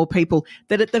far more people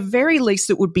that at the very least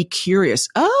that would be curious.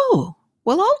 Oh,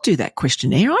 well, I'll do that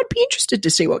questionnaire. I'd be interested to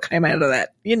see what came out of that,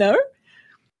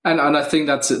 And I think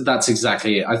that's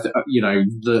exactly it.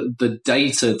 The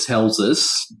data tells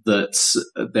us that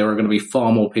there are going to be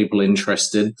far more people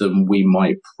interested than we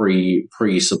might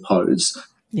presuppose.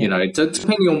 Yeah.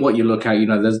 Depending on what you look at,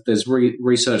 there's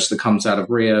research that comes out of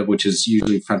RIA, which is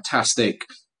usually fantastic,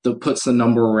 that puts the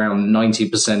number around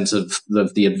 90%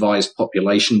 of the advised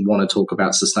population want to talk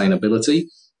about sustainability.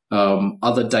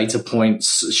 Other data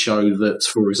points show that,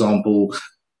 for example,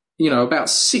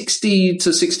 about 60 to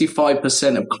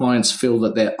 65% of clients feel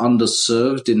that they're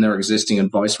underserved in their existing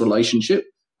advice relationship,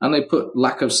 and they put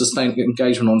lack of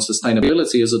engagement on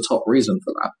sustainability as a top reason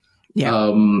for that. Yeah.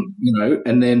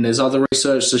 And then there's other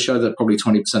research to show that probably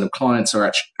 20% of clients are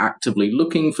actually actively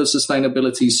looking for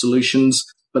sustainability solutions,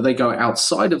 but they go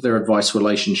outside of their advice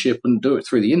relationship and do it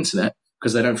through the internet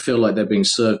because they don't feel like they're being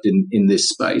served in this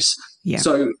space. Yeah.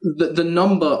 So the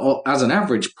number as an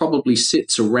average probably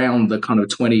sits around the kind of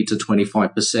 20 to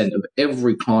 25% of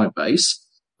every client base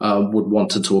would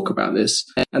want to talk about this.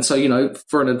 And so,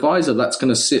 for an advisor, that's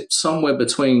going to sit somewhere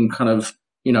between kind of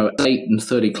 8 and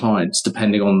 30 clients,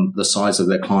 depending on the size of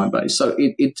their client base. So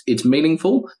it's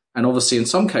meaningful. And obviously, in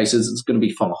some cases, it's going to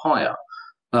be far higher.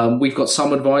 We've got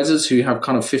some advisors who have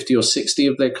kind of 50 or 60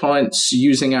 of their clients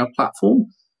using our platform.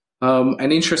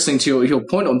 And interesting to your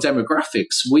point on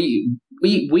demographics,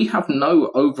 we have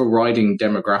no overriding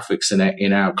demographics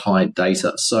in our client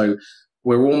data. So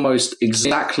we're almost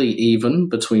exactly even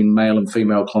between male and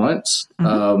female clients,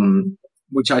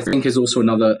 which I think is also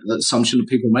another assumption that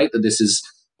people make, that this is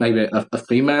maybe a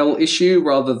female issue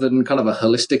rather than kind of a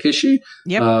holistic issue.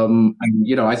 Yep. And,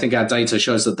 I think our data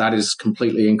shows that is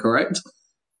completely incorrect.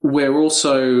 We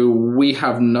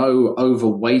have no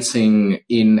overweighting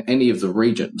in any of the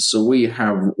regions. So we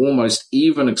have almost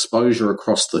even exposure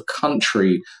across the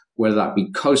country, whether that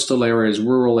be coastal areas,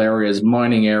 rural areas,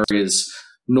 mining areas,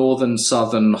 northern,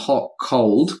 southern, hot,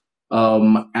 cold,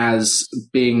 as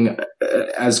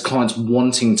clients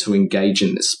wanting to engage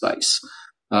in this space.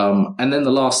 And then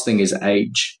the last thing is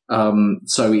age.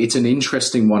 So it's an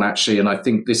interesting one, actually, and I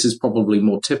think this is probably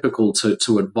more typical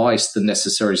to advice than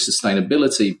necessary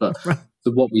sustainability. But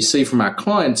what we see from our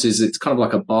clients is it's kind of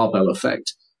like a barbell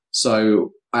effect.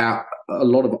 So a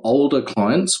lot of older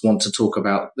clients want to talk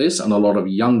about this, and a lot of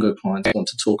younger clients want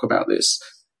to talk about this.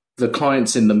 The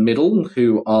clients in the middle,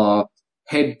 who are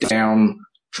head down,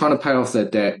 trying to pay off their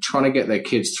debt, trying to get their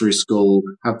kids through school,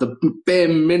 have the bare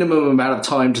minimum amount of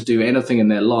time to do anything in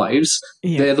their lives,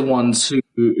 they're the ones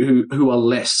who are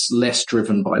less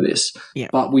driven by this. Yeah.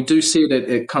 But we do see it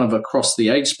at kind of across the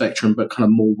age spectrum, but kind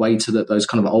of more weighted at those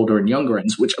kind of older and younger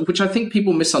ends, which I think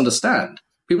people misunderstand.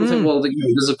 People think, well,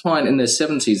 there's a client in their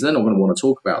 70s, they're not going to want to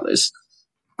talk about this.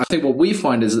 I think what we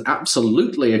find is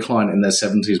absolutely a client in their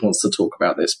 70s wants to talk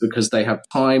about this because they have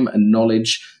time and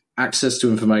knowledge, access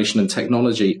to information and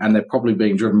technology, and they're probably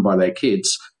being driven by their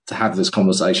kids to have this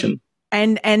conversation.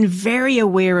 And very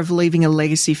aware of leaving a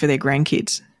legacy for their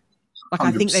grandkids. Like 100%.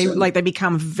 I think they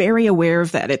become very aware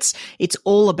of that. It's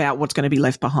all about what's going to be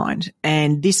left behind.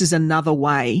 And this is another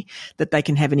way that they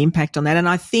can have an impact on that. And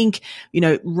I think,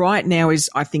 right now is,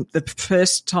 I think, the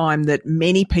first time that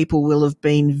many people will have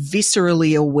been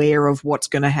viscerally aware of what's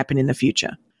going to happen in the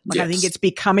future. Yes. I think it's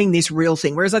becoming this real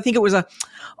thing. Whereas I think it was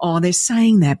they're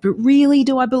saying that, but really,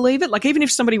 do I believe it? Like, even if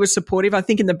somebody was supportive, I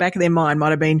think in the back of their mind might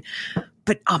have been,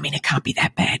 but I mean, it can't be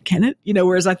that bad, can it?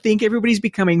 Whereas I think everybody's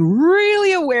becoming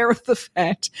really aware of the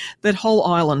fact that whole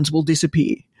islands will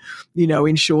disappear,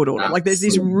 in short order. Absolutely. Like, there's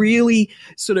this really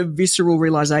sort of visceral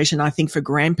realization. I think for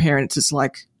grandparents, it's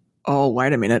like, oh,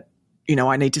 wait a minute,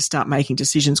 I need to start making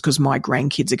decisions because my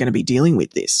grandkids are going to be dealing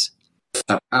with this.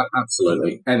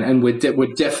 Absolutely. And we're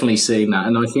definitely seeing that.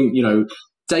 And I think,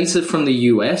 data from the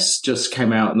US just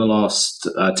came out in the last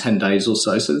 10 days or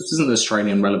so. So this isn't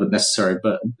Australian relevant necessarily,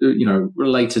 but,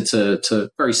 related to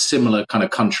very similar kind of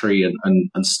country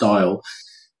and style,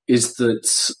 is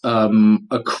that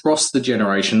across the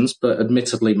generations, but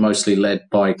admittedly mostly led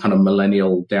by kind of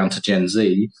millennial down to Gen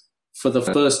Z, for the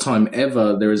first time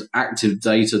ever, there is active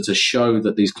data to show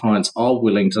that these clients are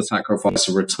willing to sacrifice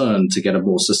a return to get a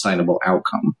more sustainable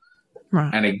outcome.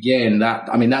 Right. And again,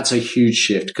 that's a huge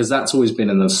shift, because that's always been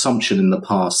an assumption in the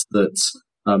past that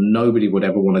nobody would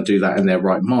ever want to do that in their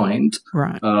right mind.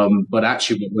 Right. But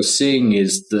actually what we're seeing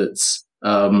is that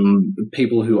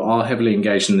people who are heavily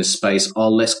engaged in this space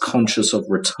are less conscious of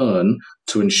return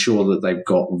to ensure that they've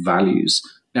got values.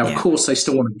 Now, of course, they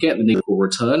still want to get an equal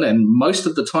return, and most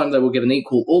of the time they will get an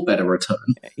equal or better return.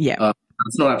 Yeah.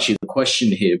 That's not actually the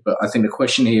question here, but I think the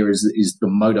question here is the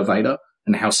motivator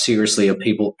and how seriously are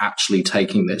people actually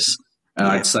taking this. And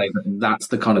I'd say that's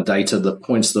the kind of data that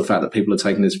points to the fact that people are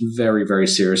taking this very, very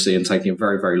seriously and taking a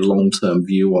very, very long-term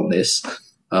view on this.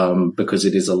 Because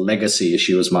it is a legacy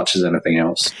issue as much as anything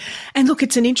else. And look,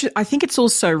 I think it's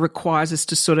also requires us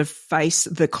to sort of face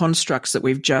the constructs that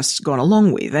we've just gone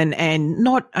along with, and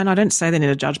I don't say that in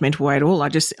a judgmental way at all.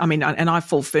 And I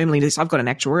fall firmly into this. I've got an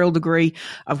actuarial degree.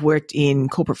 I've worked in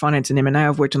corporate finance and M&A.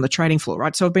 I've worked on the trading floor,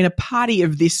 right? So I've been a party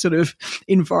of this sort of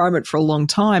environment for a long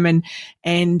time.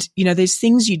 And there's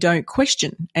things you don't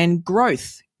question, and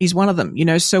growth is one of them,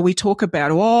 so we talk about,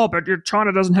 but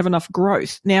China doesn't have enough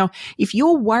growth. Now, if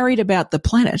you're worried about the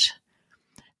planet,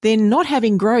 then not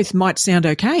having growth might sound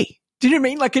okay. Do you know what I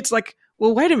mean? Like, it's like,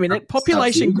 well, wait a minute,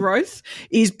 population growth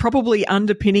is probably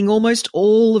underpinning almost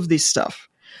all of this stuff.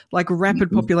 Like,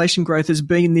 rapid population growth has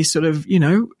been this sort of,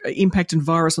 impact and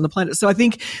virus on the planet. So I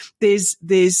think there's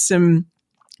some,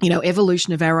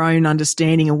 evolution of our own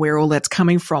understanding of where all that's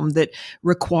coming from that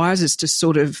requires us to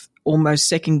sort of almost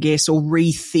second guess or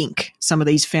rethink some of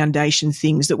these foundation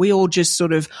things that we all just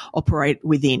sort of operate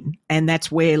within. And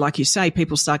that's where, like you say,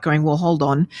 people start going, well, hold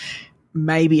on,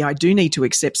 maybe I do need to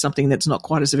accept something that's not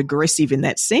quite as aggressive in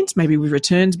that sense, maybe with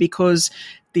returns, because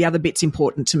the other bit's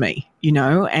important to me,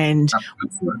 and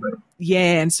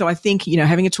yeah. And so I think,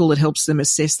 having a tool that helps them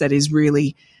assess that is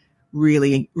really,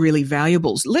 really, really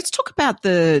valuable. Let's talk about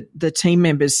the team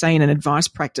members, say, in an advice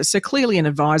practice. So clearly an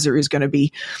advisor is going to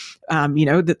be,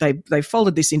 that they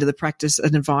folded this into the practice.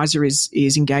 An advisor is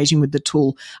engaging with the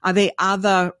tool. Are there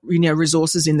other,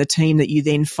 resources in the team that you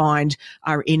then find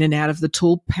are in and out of the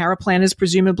tool? Paraplanners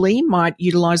presumably might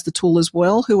utilize the tool as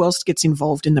well. Who else gets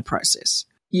involved in the process?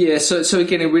 Yeah, so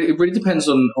again, it really depends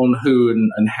on who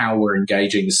and how we're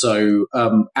engaging. So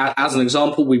as an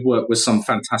example, we work with some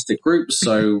fantastic groups.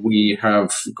 So we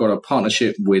have got a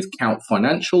partnership with Count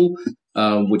Financial,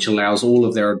 which allows all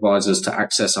of their advisors to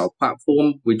access our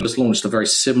platform. We just launched a very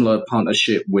similar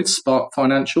partnership with Spark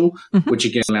Financial, which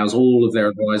again allows all of their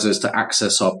advisors to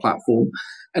access our platform.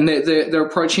 And they're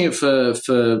approaching it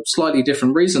for slightly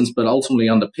different reasons, but ultimately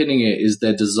underpinning it is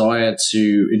their desire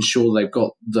to ensure they've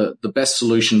got the best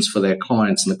solutions for their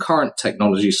clients and the current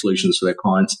technology solutions for their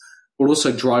clients, but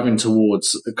also driving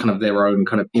towards kind of their own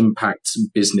kind of impact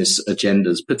business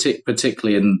agendas,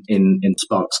 particularly in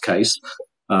Spark's case.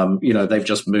 They've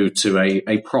just moved to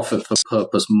a profit for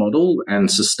purpose model, and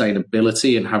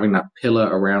sustainability and having that pillar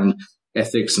around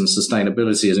ethics and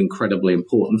sustainability is incredibly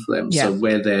important for them. Yeah. So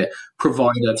we're their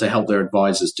provider to help their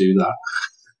advisors do that.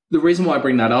 The reason why I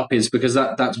bring that up is because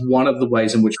that's one of the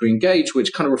ways in which we engage,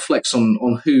 which kind of reflects on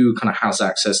who kind of has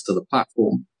access to the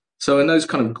platform. So in those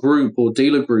kind of group or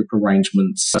dealer group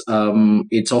arrangements,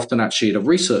 it's often actually at a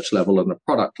research level and a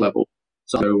product level.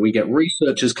 So we get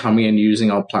researchers coming in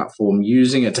using our platform,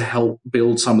 using it to help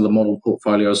build some of the model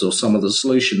portfolios or some of the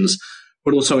solutions,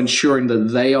 but also ensuring that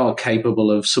they are capable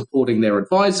of supporting their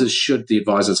advisors should the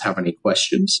advisors have any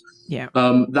questions. Yeah.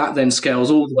 That then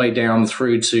scales all the way down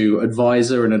through to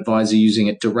advisor using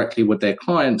it directly with their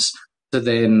clients, to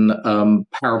then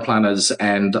paraplanners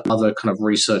and other kind of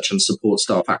research and support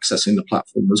staff accessing the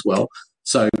platform as well.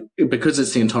 So because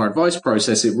it's the entire advice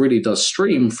process, it really does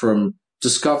stream from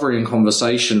discovery and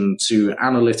conversation to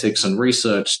analytics and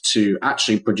research to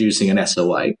actually producing an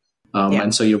SOA.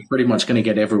 And so you're pretty much going to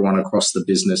get everyone across the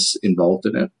business involved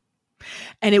in it.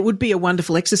 And it would be a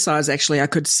wonderful exercise, actually. I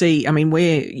could see,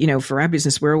 we're, for our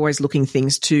business, we're always looking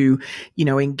things to,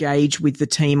 engage with the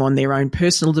team on their own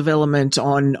personal development,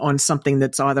 on something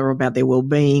that's either about their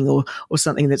well-being or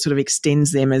something that sort of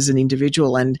extends them as an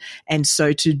individual. And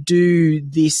so to do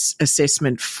this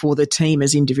assessment for the team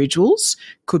as individuals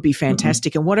could be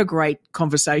fantastic. And what a great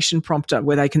conversation prompter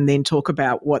where they can then talk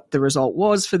about what the result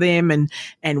was for them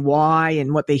and why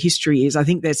and what their history is. I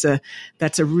think that's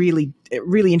a really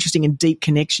interesting and deep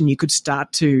connection you could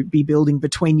start to be building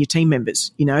between your team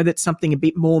members. That's something a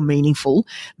bit more meaningful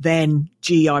than,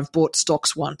 gee, I've bought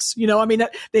stocks once.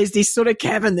 There's this sort of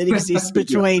cavern that exists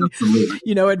between,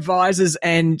 advisors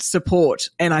and support.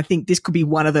 And I think this could be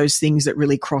one of those things that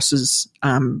really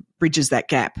bridges that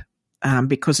gap,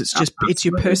 because it's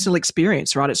your personal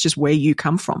experience, right? It's just where you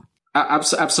come from.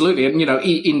 Absolutely. And,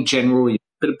 in general, a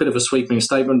bit of a sweeping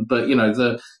statement, but,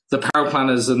 the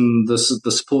paraplanners and the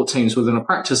support teams within a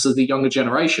practice are the younger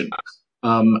generation.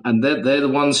 And they're the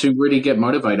ones who really get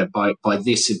motivated by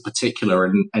this in particular,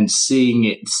 and seeing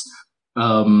it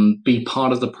be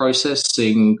part of the process,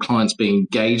 seeing clients being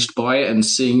engaged by it, and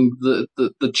seeing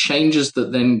the changes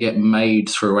that then get made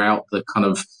throughout the kind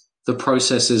of the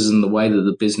processes and the way that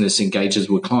the business engages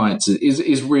with clients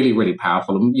is really, really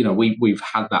powerful. And, we've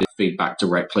had that feedback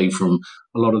directly from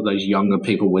a lot of those younger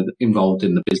people involved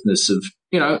in the business of,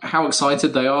 how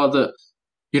excited they are that,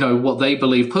 what they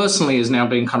believe personally is now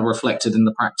being kind of reflected in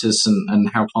the practice and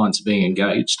how clients are being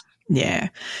engaged. Yeah.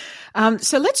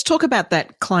 So let's talk about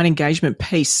that client engagement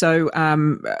piece. So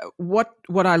what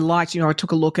I liked, I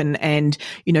took a look and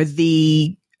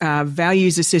the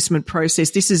values assessment process.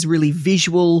 This is really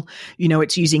visual.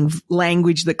 It's using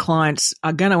language that clients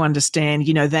are going to understand,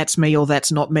 that's me or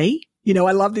that's not me.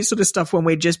 I love this sort of stuff when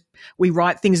we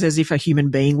write things as if a human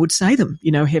being would say them,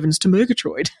 heavens to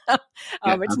Murgatroyd.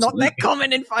 It's not that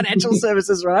common in financial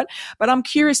services, right? But I'm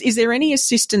curious, is there any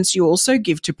assistance you also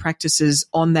give to practices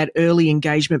on that early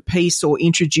engagement piece, or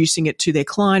introducing it to their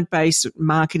client base,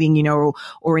 marketing,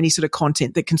 or any sort of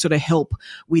content that can sort of help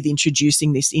with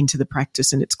introducing this into the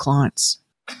practice and its clients?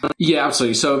 Yeah,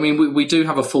 absolutely. So, we do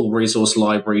have a full resource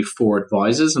library for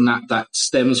advisors, and that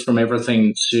stems from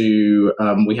everything to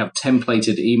we have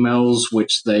templated emails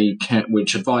which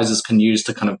advisors can use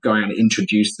to kind of go out and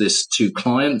introduce this to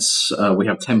clients. We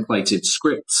have templated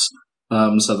scripts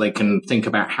so they can think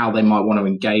about how they might want to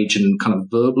engage and kind of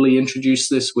verbally introduce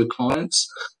this with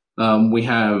clients. We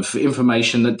have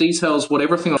information that details what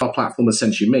everything on our platform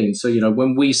essentially means. So,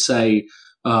 when we say,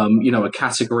 a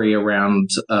category around,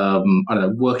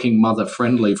 working mother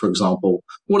friendly, for example,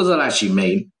 what does that actually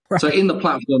mean? Right. So in the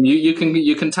platform, you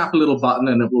can tap a little button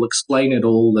and it will explain it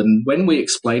all. And when we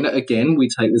explain it, again, we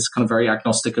take this kind of very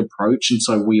agnostic approach. And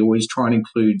so we always try and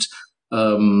include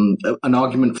an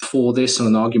argument for this and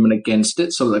an argument against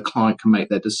it so that the client can make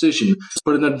their decision.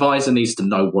 But an advisor needs to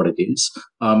know what it is.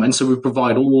 And so we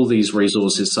provide all these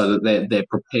resources so that they're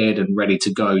prepared and ready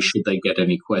to go should they get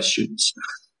any questions.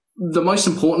 The most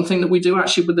important thing that we do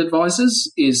actually with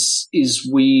advisors is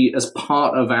we, as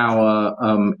part of our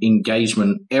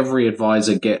engagement, every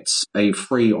advisor gets a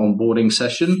free onboarding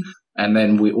session. And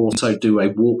then we also do a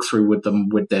walkthrough with them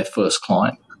with their first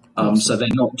client. So they're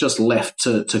not just left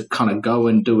to kind of go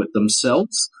and do it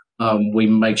themselves. We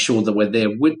make sure that we're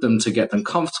there with them to get them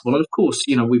comfortable. And of course,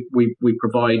 we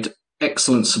provide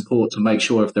excellent support to make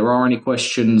sure if there are any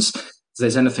questions, if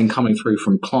there's anything coming through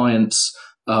from clients,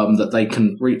 that they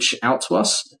can reach out to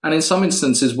us. And in some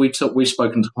instances, we've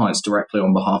spoken to clients directly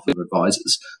on behalf of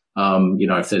advisors.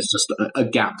 If there's just a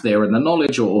gap there in the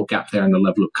knowledge or gap there in the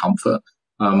level of comfort.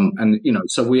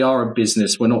 So we are a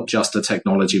business. We're not just a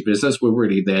technology business. We're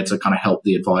really there to kind of help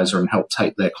the advisor and help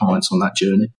take their clients on that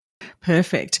journey.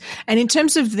 Perfect. And in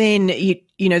terms of then,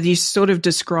 you sort of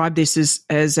describe this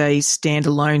as a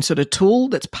standalone sort of tool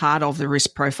that's part of the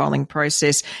risk profiling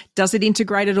process. Does it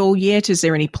integrate at all yet? Is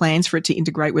there any plans for it to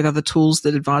integrate with other tools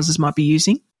that advisors might be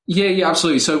using? Yeah,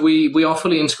 absolutely. So we are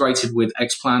fully integrated with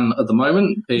Xplan at the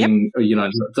moment, being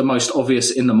the most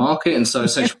obvious in the market. And so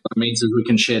essentially what that means is we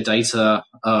can share data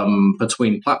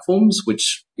between platforms,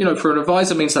 which for an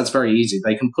advisor means that's very easy.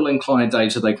 They can pull in client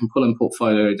data, they can pull in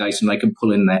portfolio data, and they can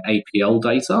pull in their APL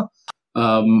data.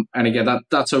 And again,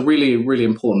 that's a really, really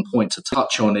important point to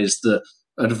touch on, is that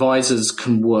advisors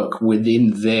can work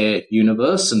within their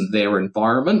universe and their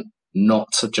environment, not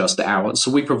just ours. So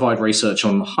we provide research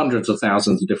on hundreds of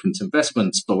thousands of different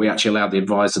investments, but we actually allow the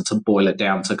advisor to boil it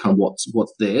down to kind of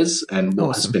what's theirs and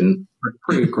what has been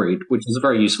pre-agreed, which is a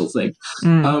very useful thing.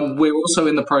 We're also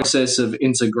in the process of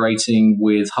integrating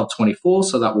with Hub24,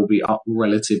 so that will be up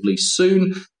relatively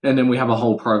soon. And then we have a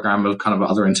whole program of kind of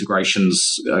other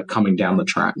integrations coming down the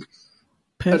track.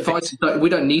 Advice, we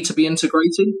don't need to be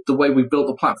integrated. The way we built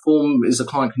the platform is the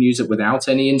client can use it without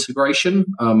any integration.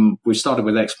 We started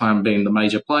with Xplan being the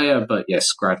major player, but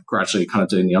yes, gradually kind of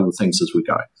doing the other things as we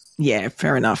go. Yeah,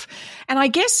 fair enough. And I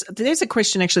guess there's a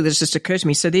question actually that's just occurred to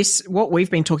me. So what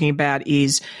we've been talking about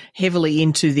is heavily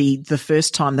into the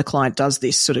first time the client does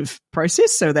this sort of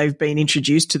process. So they've been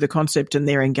introduced to the concept and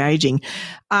they're engaging.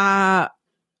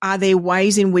 Are there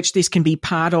ways in which this can be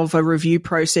part of a review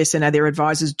process, and are there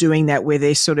advisors doing that where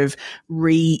they're sort of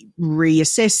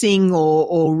reassessing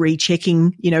or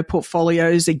rechecking,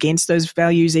 portfolios against those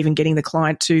values, even getting the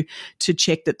client to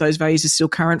check that those values are still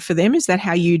current for them? Is that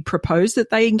how you'd propose that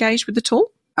they engage with the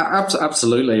tool?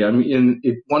 Absolutely. I mean,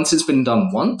 once it's been done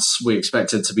once, we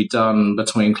expect it to be done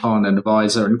between client and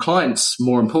advisor, and clients,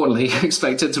 more importantly,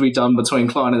 expect it to be done between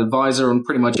client and advisor on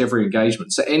pretty much every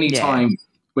engagement. So anytime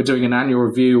we're doing an annual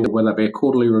review, or whether it be a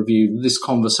quarterly review, this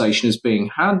conversation is being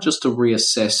had just to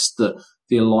reassess that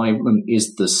the alignment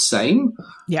is the same.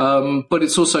 Yep. But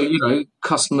it's also,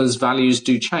 customers' values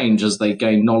do change as they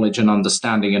gain knowledge and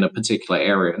understanding in a particular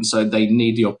area. And so they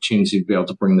need the opportunity to be able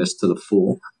to bring this to the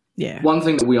fore. Yeah. One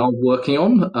thing that we are working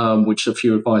on, which a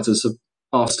few advisors have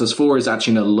asked us for, is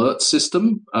actually an alert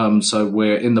system. So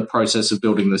we're in the process of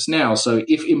building this now. So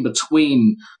if in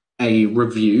between a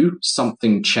review,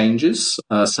 something changes,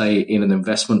 say in an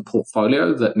investment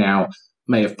portfolio that now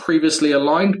may have previously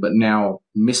aligned but now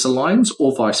misaligns,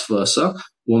 or vice versa,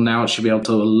 we'll now actually be able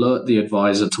to alert the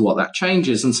advisor to what that change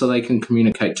is, and so they can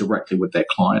communicate directly with their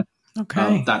client.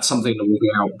 Okay. That's something that will be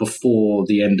out before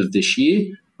the end of this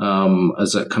year,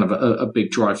 as a kind of a big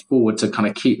drive forward to kind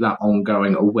of keep that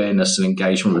ongoing awareness and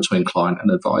engagement between client and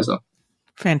advisor.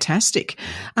 Fantastic.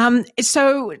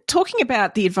 So talking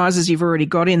about the advisors you've already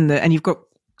got and you've got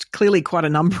clearly quite a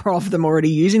number of them already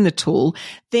using the tool,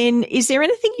 then is there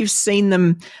anything you've seen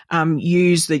them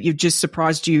use that you've just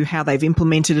surprised you how they've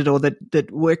implemented it, or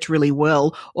that worked really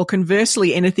well? Or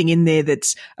conversely, anything in there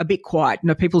that's a bit quiet,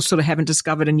 people sort of haven't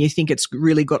discovered and you think it's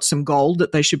really got some gold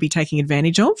that they should be taking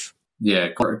advantage of? Yeah,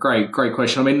 great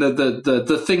question. I mean,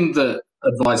 the thing that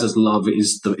advisors love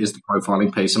is the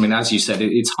profiling piece. I mean, as you said,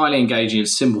 it's highly engaging,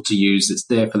 it's simple to use, it's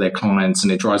there for their clients,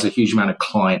 and it drives a huge amount of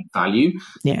client value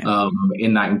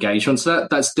in that engagement. So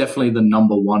that's definitely the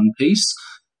number one piece.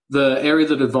 The area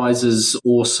that advisors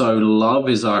also love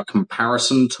is our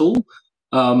comparison tool.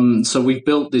 So we've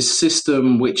built this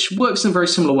system which works in a very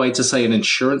similar way to, say, an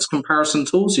insurance comparison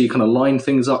tool. So you can align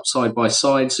things up side by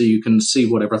side so you can see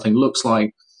what everything looks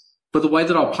like. But the way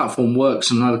that our platform works,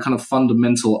 and another kind of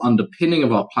fundamental underpinning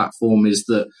of our platform, is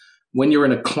that when you're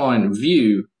in a client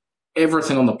view,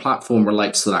 everything on the platform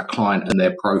relates to that client and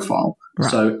their profile.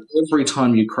 Right. So every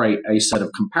time you create a set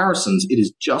of comparisons, it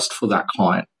is just for that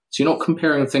client. So you're not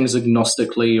comparing things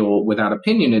agnostically or without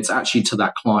opinion. It's actually to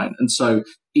that client. And so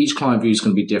each client view is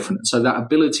going to be different. So that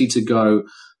ability to go,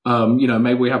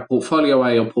 maybe we have portfolio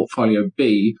A or portfolio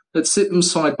B. Let's sit them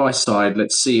side by side.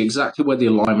 Let's see exactly where the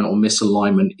alignment or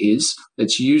misalignment is.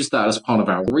 Let's use that as part of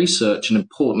our research. And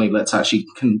importantly, let's actually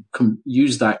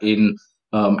use that in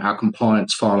our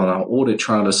compliance file and our audit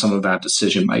trail as some of our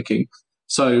decision making.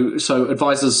 So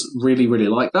advisors really, really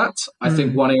like that. I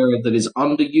think one area that is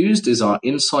underused is our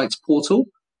insights portal.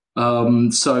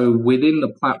 So within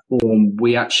the platform,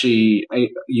 we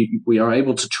are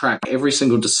able to track every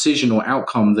single decision or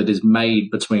outcome that is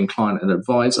made between client and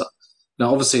advisor.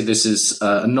 Now, obviously, this is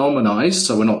anonymized,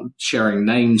 so we're not sharing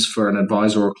names for an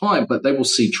advisor or a client, but they will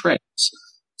see trends.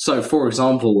 So, for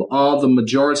example, are the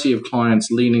majority of clients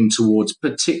leaning towards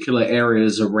particular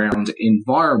areas around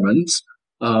environment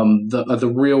that are the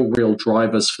real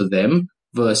drivers for them,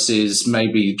 versus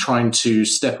maybe trying to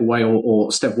step away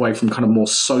or step away from kind of more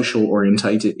social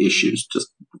orientated issues,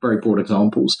 just very broad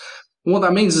examples. And what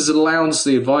that means is it allows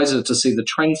the advisor to see the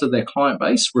trends of their client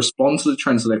base, respond to the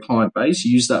trends of their client base,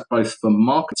 use that both for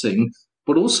marketing,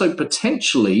 but also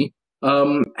potentially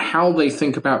how they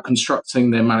think about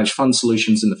constructing their managed fund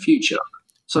solutions in the future.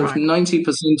 So if 90%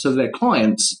 of their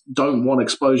clients don't want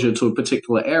exposure to a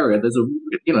particular area, there's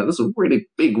a really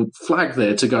big flag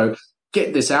there to go,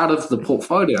 get this out of the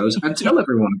portfolios and tell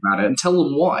everyone about it and tell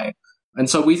them why. And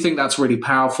so we think that's really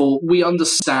powerful. We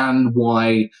understand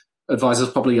why advisors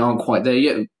probably aren't quite there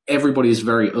yet. Everybody is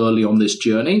very early on this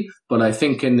journey, but I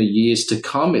think in the years to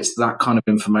come, it's that kind of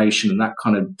information and that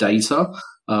kind of data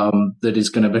that is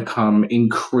going to become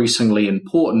increasingly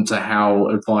important to how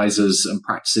advisors and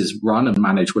practices run and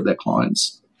manage with their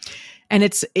clients. And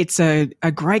it's a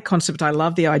great concept. I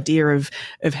love the idea of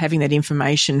having that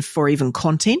information for even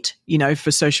content,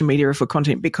 for social media or for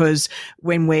content, because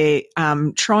when we're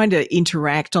trying to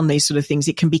interact on these sort of things,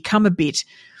 it can become a bit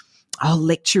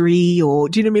lectury, or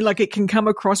do you know what I mean? Like it can come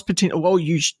across potential, well,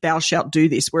 thou shalt do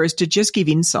this. Whereas to just give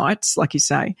insights, like you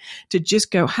say, to just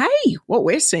go, hey, what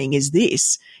we're seeing is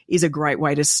this, is a great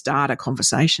way to start a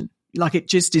conversation. Like it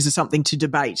just is something to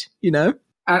debate,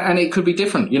 And it could be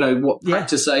different, what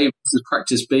practice A versus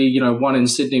practice B, one in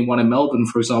Sydney, one in Melbourne,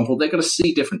 for example, they're going to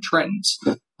see different trends.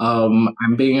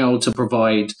 And being able to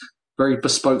provide very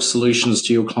bespoke solutions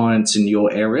to your clients in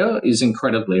your area is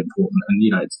incredibly important.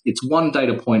 And, it's one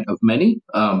data point of many,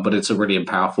 but it's a really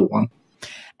powerful one.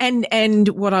 And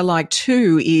what I like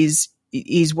too is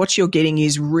what you're getting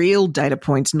is real data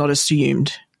points, not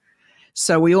assumed.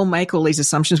 So we all make all these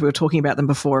assumptions. We were talking about them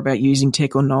before about using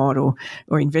tech or not, or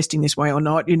investing this way or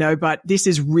not, but this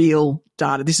is real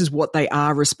data. This is what they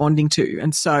are responding to.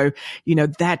 And so,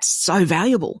 that's so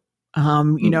valuable.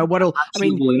 Insight,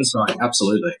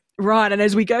 absolutely. Right. And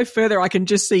as we go further, I can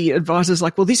just see advisors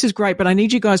like, well, this is great, but I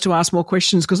need you guys to ask more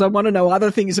questions because I want to know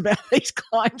other things about these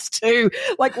clients too.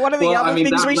 Like, what are the other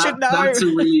things we should know? That's a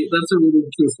really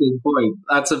interesting point.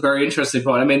 That's a very interesting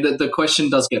point. I mean, the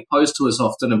question does get posed to us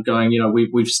often of going,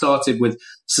 we've started with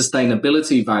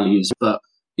sustainability values, but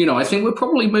I think we're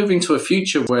probably moving to a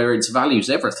future where it's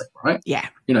values everything, right? Yeah.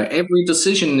 Every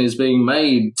decision is being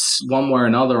made one way or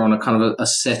another on a kind of a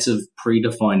set of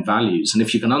predefined values. And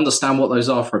if you can understand what those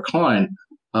are for a client,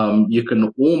 you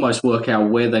can almost work out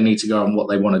where they need to go and what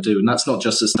they want to do. And that's not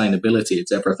just sustainability,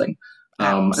 it's everything.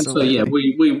 And so,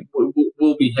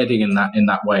 we'll be heading in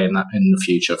that way in the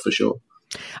future for sure.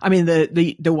 I mean,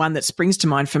 the one that springs to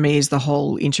mind for me is the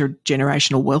whole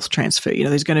intergenerational wealth transfer.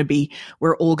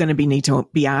 We're all going to need to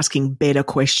be asking better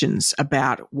questions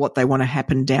about what they want to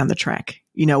happen down the track.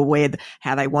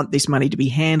 How they want this money to be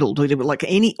handled, like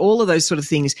all of those sort of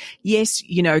things. Yes,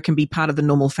 can be part of the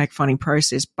normal fact-finding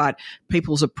process, but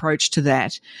people's approach to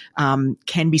that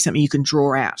can be something you can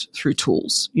draw out through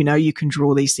tools. You can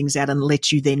draw these things out and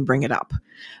let you then bring it up.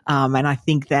 And I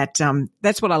think that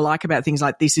that's what I like about things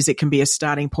like this is it can be a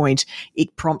starting point.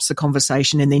 It prompts the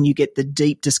conversation, and then you get the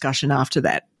deep discussion after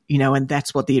that. And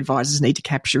that's what the advisors need to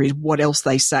capture is what else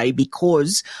they say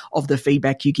because of the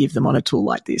feedback you give them on a tool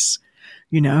like this.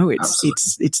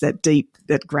 It's that deep,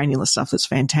 that granular stuff that's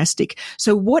fantastic.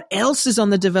 So what else is on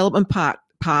the development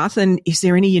path? And is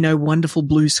there any, wonderful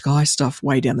blue sky stuff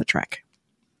way down the track?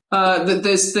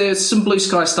 There's some blue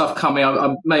sky stuff coming.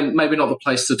 Maybe not the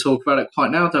place to talk about it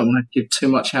quite now. I don't want to give too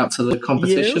much out to the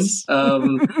competition. Yes.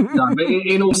 No, but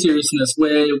in all seriousness,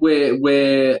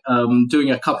 we're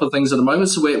doing a couple of things at the moment.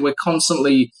 So we're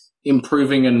constantly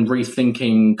improving and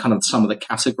rethinking kind of some of the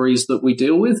categories that we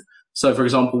deal with. So, for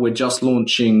example, we're just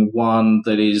launching one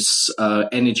that is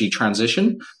energy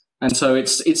transition. And so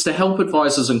it's to help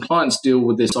advisors and clients deal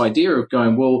with this idea of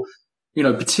going, well,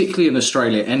 particularly in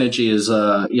Australia, energy is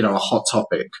a hot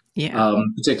topic,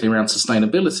 particularly around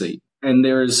sustainability. And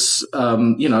there is,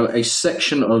 a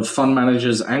section of fund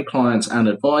managers and clients and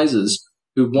advisors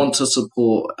who want to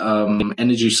support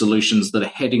energy solutions that are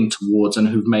heading towards and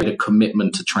who've made a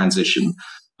commitment to transition.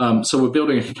 So we're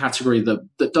building a category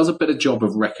that does a better job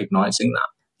of recognizing that.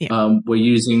 Yeah. We're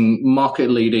using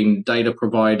market-leading data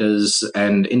providers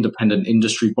and independent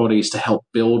industry bodies to help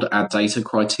build our data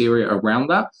criteria around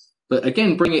that. But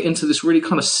again, bring it into this really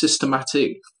kind of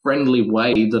systematic, friendly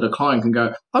way that a client can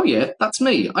go, oh yeah, that's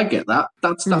me. I get that.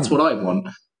 That's what I want.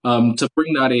 To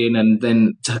bring that in and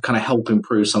then to kind of help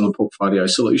improve some of the portfolio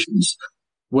solutions.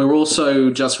 We're also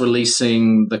just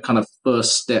releasing the kind of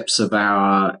first steps of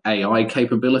our AI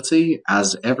capability,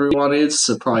 as everyone is.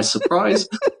 Surprise, surprise.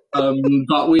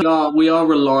 But we are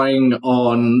relying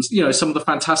on, some of the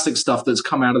fantastic stuff that's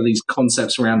come out of these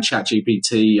concepts around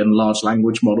ChatGPT and large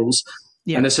language models.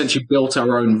 Yeah. And essentially built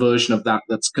our own version of that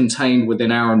that's contained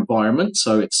within our environment,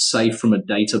 so it's safe from a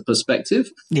data perspective.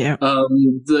 Yeah.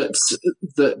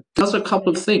 That does a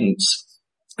couple of things.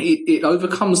 It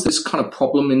overcomes this kind of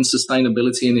problem in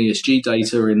sustainability and ESG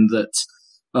data in that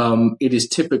it is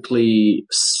typically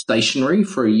stationary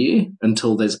for a year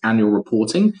until there's annual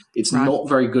reporting. It's not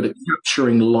very good at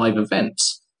capturing live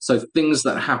events. So things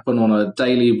that happen on a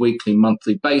daily, weekly,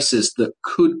 monthly basis that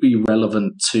could be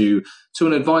relevant to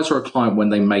an advisor or a client when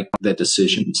they make their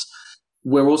decisions.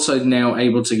 We're also now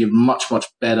able to give much, much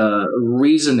better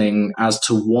reasoning as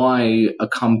to why a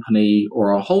company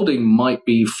or a holding might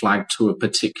be flagged to a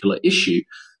particular issue.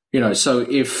 So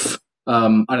if,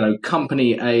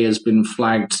 company A has been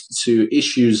flagged to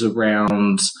issues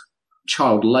around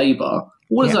child labor,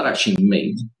 what does that actually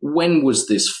mean? When was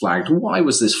this flagged? Why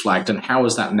was this flagged? And how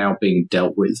is that now being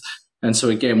dealt with? And so,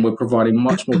 again, we're providing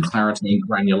much more clarity and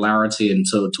granularity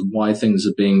into why things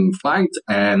are being flagged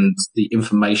and the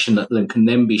information that then can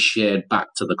then be shared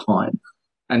back to the client.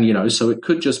 And, so it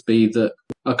could just be that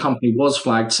a company was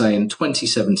flagged, say, in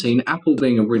 2017, Apple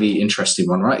being a really interesting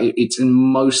one, right? It's in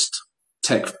most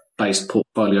tech-based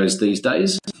portfolios these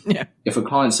days. Yeah. If a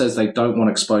client says they don't want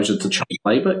exposure to child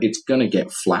labor, it's going to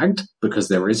get flagged because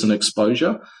there is an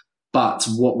exposure. But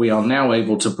what we are now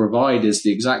able to provide is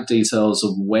the exact details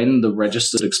of when the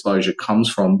registered exposure comes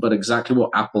from, but exactly what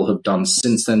Apple have done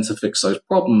since then to fix those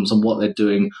problems and what they're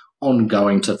doing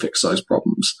ongoing to fix those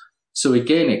problems. So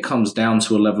again, it comes down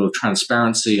to a level of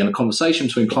transparency and a conversation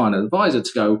between client and advisor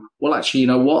to go, well, actually, you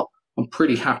know what? I'm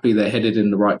pretty happy they're headed in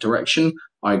the right direction.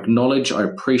 I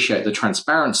appreciate the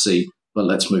transparency, but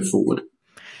let's move forward.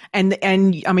 And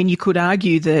I mean, you could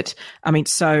argue that,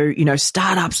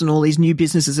 startups and all these new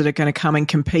businesses that are going to come and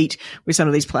compete with some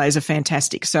of these players are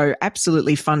fantastic. So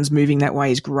absolutely funds moving that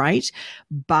way is great.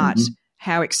 But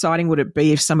how exciting would it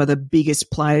be if some of the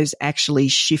biggest players actually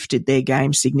shifted their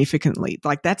game significantly?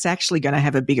 Like that's actually going to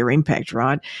have a bigger impact,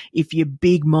 right? If your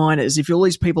big miners, if all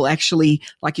these people actually,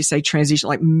 like you say, transition,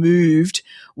 like moved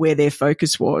where their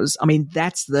focus was,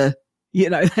 that's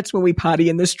that's when we party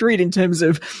in the street in terms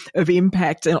of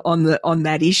impact on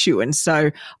that issue. And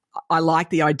so I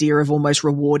like the idea of almost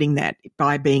rewarding that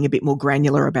by being a bit more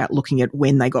granular about looking at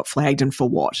when they got flagged and for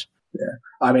what.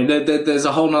 Yeah. There's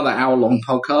a whole nother hour-long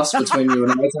podcast between you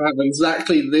and I to have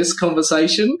exactly this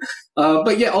conversation.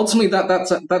 But yeah, ultimately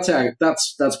that's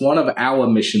one of our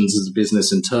missions as a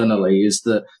business internally is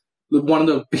that one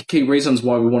of the key reasons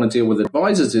why we want to deal with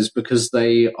advisors is because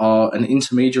they are an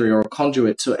intermediary or a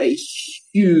conduit to a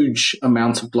huge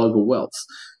amount of global wealth.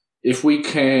 If we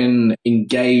can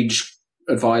engage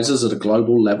advisors at a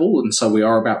global level, and so we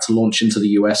are about to launch into the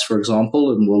US, for example,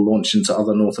 and we'll launch into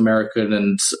other North American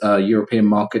and European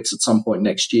markets at some point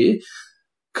next year,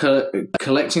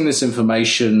 collecting this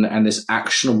information and this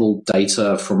actionable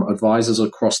data from advisors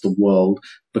across the world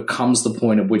becomes the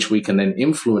point at which we can then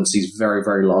influence these very,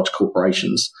 very large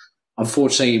corporations.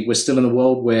 Unfortunately, we're still in a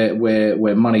world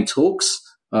where money talks.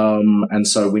 And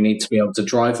so we need to be able to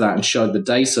drive that and show the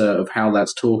data of how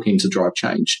that's talking to drive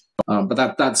change.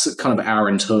 But that's kind of our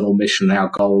internal mission, our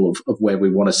goal of where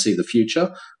we want to see the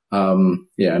future. And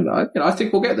I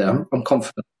think we'll get there. I'm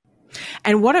confident.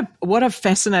 And what a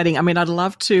fascinating, I'd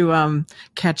love to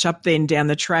catch up then down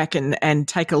the track and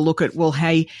take a look at, well,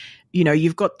 hey,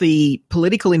 you've got the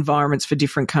political environments for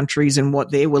different countries and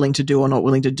what they're willing to do or not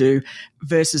willing to do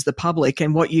versus the public.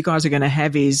 And what you guys are going to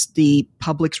have is the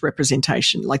public's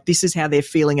representation. Like, this is how they're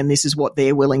feeling and this is what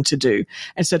they're willing to do.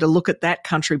 And so to look at that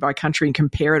country by country and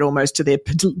compare it almost to their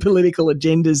political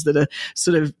agendas that are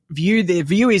sort of their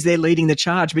view is they're leading the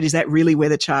charge, but is that really where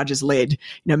the charge is led?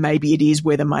 Maybe it is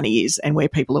where the money is and where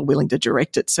people are willing to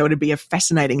direct it. So it'd be a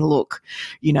fascinating look,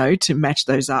 to match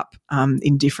those up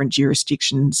in different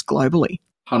jurisdictions globally.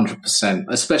 100%,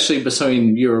 especially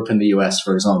between Europe and the US,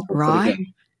 for example. Right. But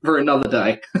again, for another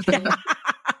day.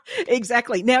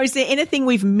 Exactly. Now, is there anything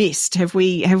we've missed? Have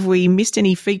we missed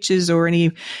any features or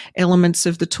any elements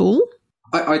of the tool?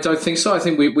 I don't think so. I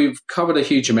think we've covered a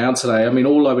huge amount today. I mean,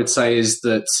 all I would say is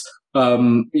that,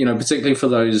 particularly for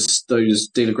those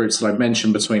dealer groups that I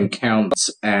mentioned between Count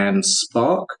and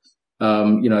Spark,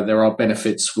 there are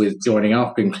benefits with joining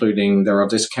up, including there are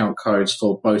discount codes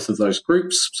for both of those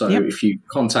groups. So if you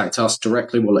contact us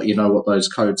directly, we'll let you know what those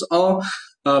codes are.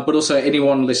 But also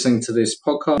anyone listening to this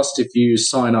podcast, if you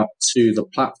sign up to the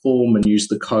platform and use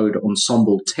the code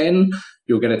Ensombl10,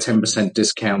 you'll get a 10%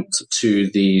 discount to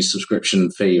the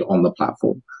subscription fee on the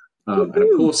platform. And of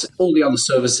course, all the other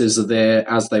services are there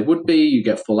as they would be. You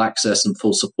get full access and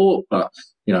full support. But,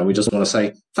 we just want to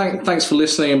say thanks for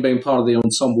listening and being part of the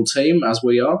Ensombl team as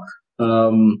we are.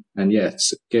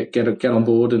 Get on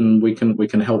board and we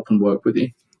can help and work with you.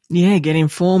 Yeah, get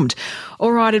informed.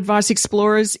 All right, Advice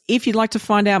Explorers, if you'd like to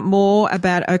find out more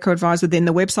about Oko Adviser, then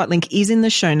the website link is in the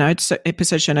show notes, so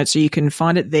episode show notes, so you can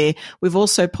find it there. We've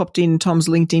also popped in Tom's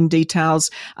LinkedIn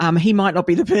details. He might not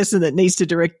be the person that needs to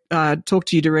talk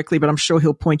to you directly, but I'm sure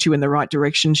he'll point you in the right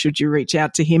direction should you reach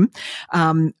out to him.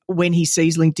 When he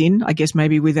sees LinkedIn, I guess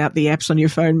maybe without the apps on your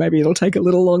phone, maybe it'll take a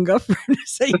little longer for him to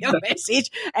see your message.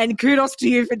 And kudos to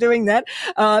you for doing that.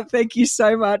 Thank you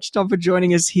so much, Tom, for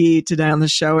joining us here today on the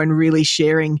show and really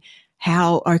sharing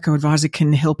how Oko Adviser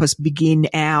can help us begin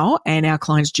our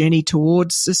clients' journey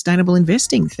towards sustainable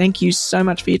investing. Thank you so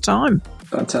much for your time.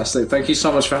 Fantastic. Thank you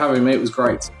so much for having me. It was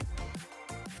great.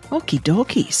 Okie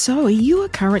dokie. So are you a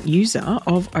current user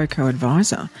of Oko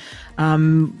Adviser?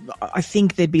 I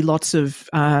think there'd be lots of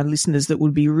listeners that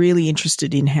would be really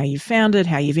interested in how you found it,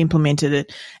 how you've implemented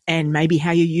it, and maybe how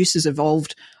your use has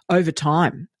evolved over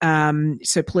time.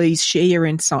 So please share your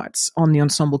insights on the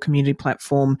Ensombl community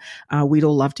platform. We'd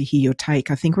all love to hear your take.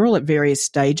 I think we're all at various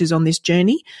stages on this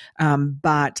journey,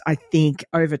 but I think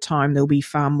over time there'll be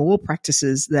far more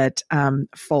practices that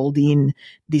fold in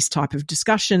this type of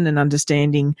discussion and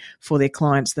understanding for their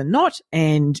clients than not.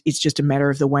 And it's just a matter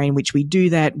of the way in which we do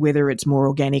that, whether it's more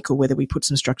organic or whether we put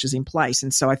some structures in place.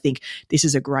 And so I think this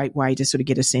is a great way to sort of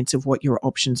get a sense of what your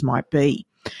options might be.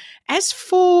 As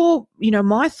for,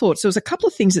 my thoughts, there was a couple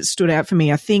of things that stood out for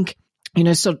me. I think,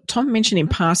 so Tom mentioned in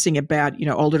passing about,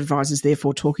 older advisors,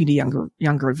 therefore talking to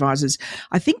younger advisors.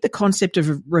 I think the concept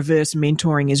of reverse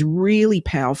mentoring is really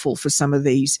powerful for some of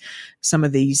these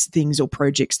things or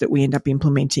projects that we end up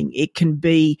implementing. It can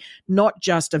be not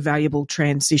just a valuable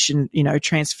transition,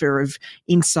 transfer of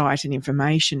insight and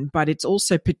information, but it's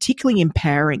also particularly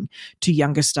empowering to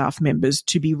younger staff members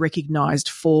to be recognized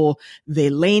for their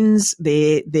lens,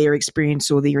 their experience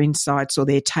or their insights or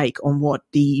their take on what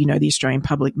the Australian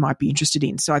public might be interested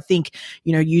in. So I think,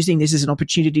 using this as an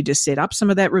opportunity to set up some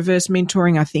of that reverse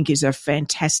mentoring, I think is a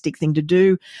fantastic thing to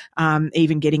do.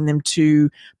 Even getting them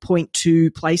to point to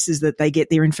places that they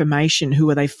get their information. Who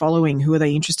are they following? Who are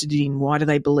they interested in? Why do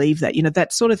they believe that?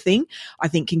 that sort of thing, I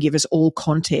think can give us all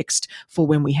context for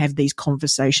when we have these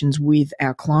conversations with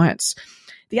our clients.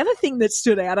 The other thing that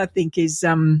stood out, I think, is,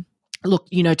 look,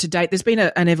 to date, there's been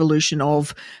an evolution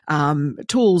of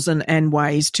tools and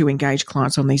ways to engage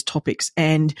clients on these topics.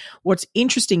 And what's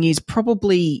interesting is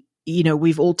probably,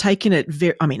 we've all taken it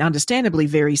understandably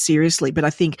very seriously. But I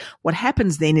think what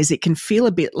happens then is it can feel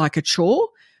a bit like a chore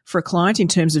for a client in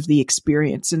terms of the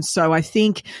experience. And so I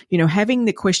think, having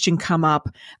the question come up,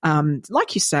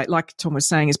 like you say, like Tom was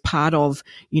saying, as part of,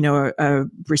 a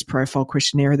risk profile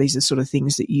questionnaire, these are sort of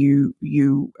things that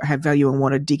you have value and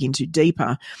want to dig into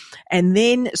deeper. And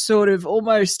then sort of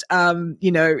almost, telling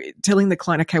the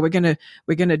client, okay, we're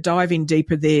going to dive in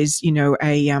deeper. There's,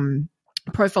 a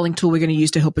profiling tool we're going to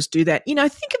use to help us do that.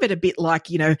 Think of it a bit like,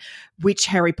 which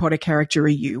Harry Potter character are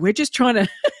you? We're just trying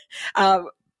to,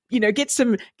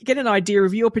 get an idea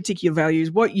of your particular values,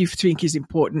 what you think is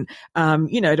important,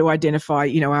 to identify, are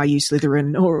you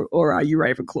Slytherin or are you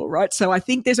Ravenclaw, right? So I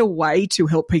think there's a way to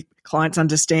help clients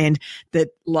understand that,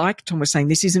 like Tom was saying,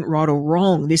 this isn't right or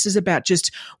wrong. This is about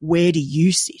just where do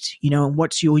you sit, and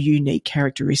what's your unique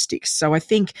characteristics. So I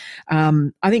think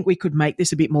we could make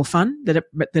this a bit more fun than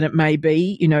it may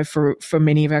be, for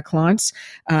many of our clients.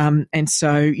 And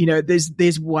so,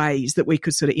 there's ways that we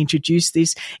could sort of introduce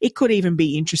this. It could even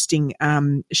be interesting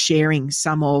sharing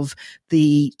some of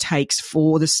the takes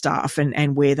for the staff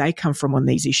and where they come from on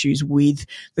these issues with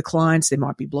the clients. There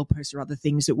might be blog posts or other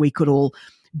things that we could all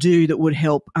do that would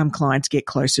help clients get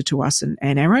closer to us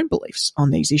and our own beliefs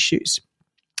on these issues.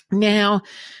 Now,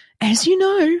 as you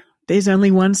know, there's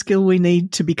only one skill we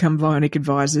need to become bionic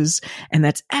advisors, and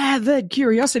that's avid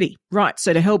curiosity. Right,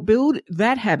 so to help build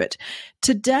that habit,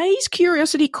 today's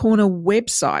Curiosity Corner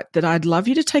website that I'd love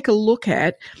you to take a look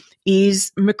at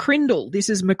is McCrindle. This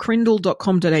is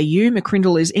mccrindle.com.au.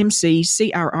 McCrindle is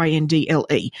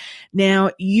McCrindle. Now,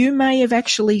 you may have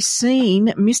actually seen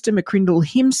Mr. McCrindle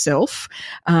himself,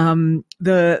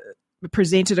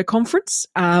 present at a conference,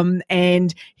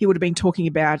 and he would have been talking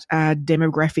about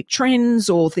demographic trends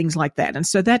or things like that. And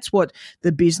so that's what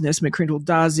the business McCrindle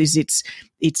does, is it's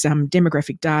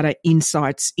demographic data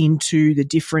insights into the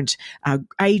different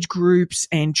age groups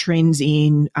and trends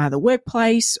in the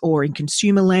workplace or in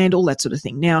consumer land, all that sort of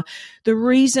thing. Now, the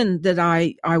reason that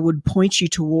I would point you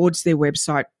towards their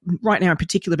website right now in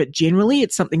particular, but generally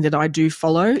it's something that I do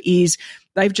follow, is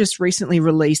they've just recently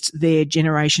released their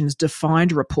Generations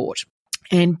Defined report.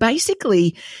 And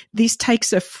basically, this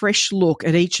takes a fresh look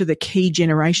at each of the key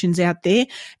generations out there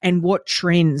and what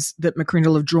trends that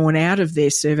McCrindle have drawn out of their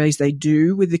surveys they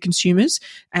do with the consumers,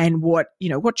 and what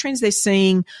trends they're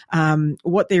seeing,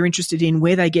 what they're interested in,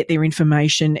 where they get their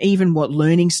information, even what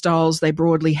learning styles they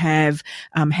broadly have,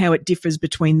 how it differs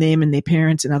between them and their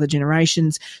parents and other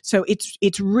generations. So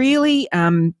it's really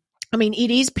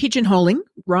it is pigeonholing,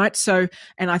 right? So,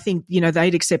 and I think,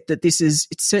 they'd accept that it's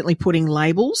certainly putting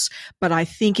labels, but I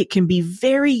think it can be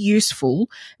very useful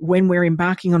when we're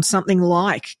embarking on something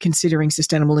like considering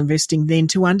sustainable investing, then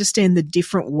to understand the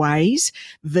different ways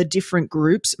the different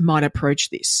groups might approach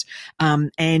this,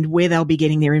 and where they'll be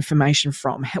getting their information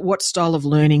from. What style of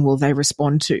learning will they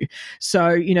respond to?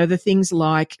 So, the things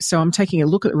like, so I'm taking a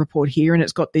look at the report here, and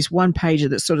it's got this one pager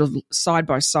that sort of side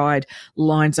by side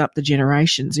lines up the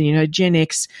generations. And, Gen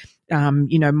X,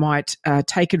 might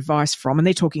take advice from, and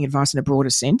they're talking advice in a broader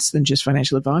sense than just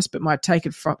financial advice, but might take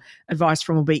advice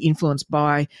from or be influenced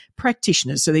by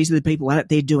practitioners. So these are the people out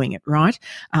there doing it, right?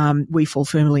 We fall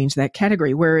firmly into that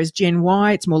category. Whereas Gen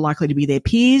Y, it's more likely to be their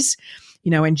peers,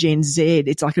 and Gen Z,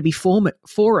 it's likely to be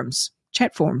forums.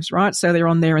 Chat forums, right? So they're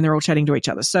on there and they're all chatting to each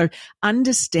other. So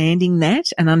understanding that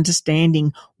and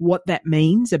understanding what that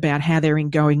means about how they're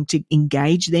going to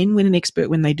engage then when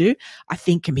they do, I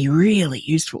think can be really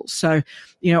useful. So,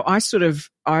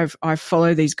 I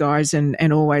follow these guys and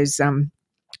always,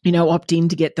 opt in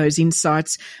to get those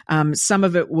insights. Some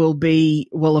of it will be,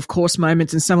 of course,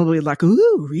 moments, and some will be like,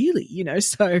 ooh, really?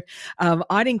 So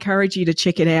I'd encourage you to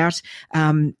check it out,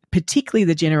 particularly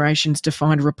the Generations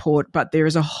Defined report, but there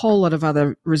is a whole lot of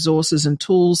other resources and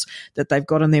tools that they've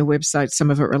got on their website. Some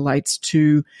of it relates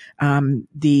to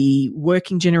the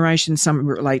working generation. Some of it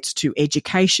relates to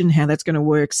education, how that's going to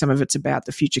work. Some of it's about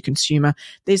the future consumer.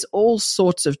 There's all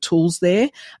sorts of tools there,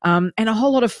 and a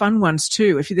whole lot of fun ones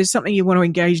too. If there's something you want to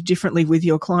engage differently with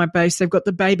your client base, they've got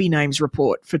the baby names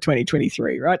report for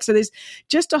 2023, right? So there's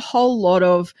just a whole lot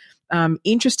of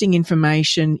interesting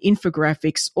information,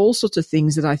 infographics, all sorts of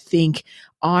things that I think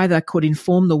either could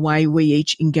inform the way we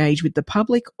each engage with the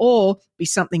public or be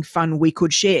something fun we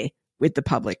could share with the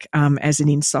public as an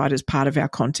insight as part of our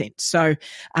content. So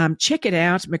check it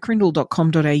out,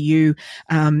 mccrindle.com.au,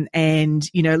 and,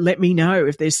 let me know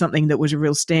if there's something that was a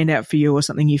real standout for you or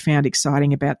something you found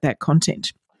exciting about that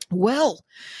content. Well,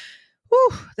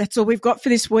 that's all we've got for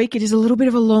this week. It is a little bit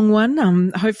of a long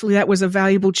one. Hopefully that was a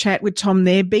valuable chat with Tom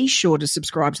there. Be sure to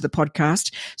subscribe to the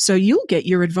podcast so you'll get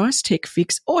your AdviceTech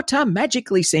fix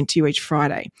automatically sent to you each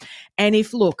Friday. And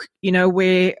if,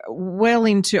 we're well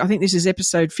into, I think this is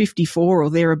episode 54 or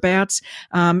thereabouts.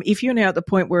 If you're now at the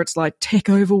point where it's like tech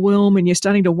overwhelm and you're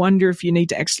starting to wonder if you need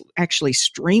to actually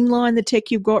streamline the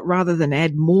tech you've got rather than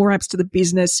add more apps to the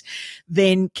business,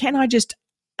 then can I just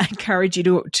encourage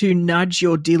you to nudge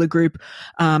your dealer group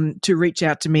to reach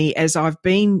out to me, as I've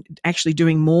been actually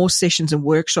doing more sessions and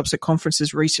workshops at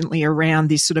conferences recently around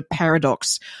this sort of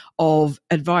paradox of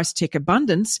AdviceTech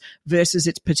abundance versus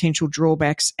its potential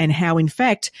drawbacks, and how, in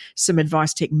fact, some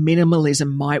AdviceTech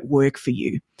minimalism might work for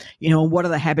you. What are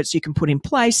the habits you can put in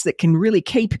place that can really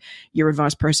keep your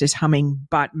advice process humming,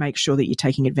 but make sure that you're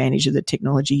taking advantage of the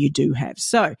technology you do have.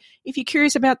 So if you're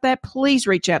curious about that, please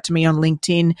reach out to me on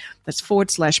LinkedIn. That's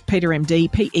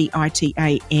facebook.com/PeitaMD,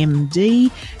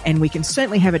 PEITAMD, and we can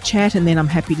certainly have a chat, and then I'm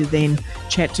happy to then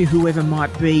chat to whoever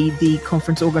might be the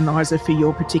conference organizer for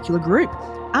your particular group.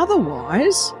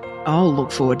 Otherwise, I'll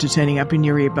look forward to turning up in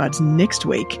your earbuds next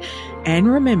week.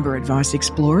 And remember, Advice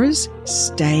Explorers,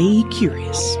 stay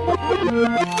curious.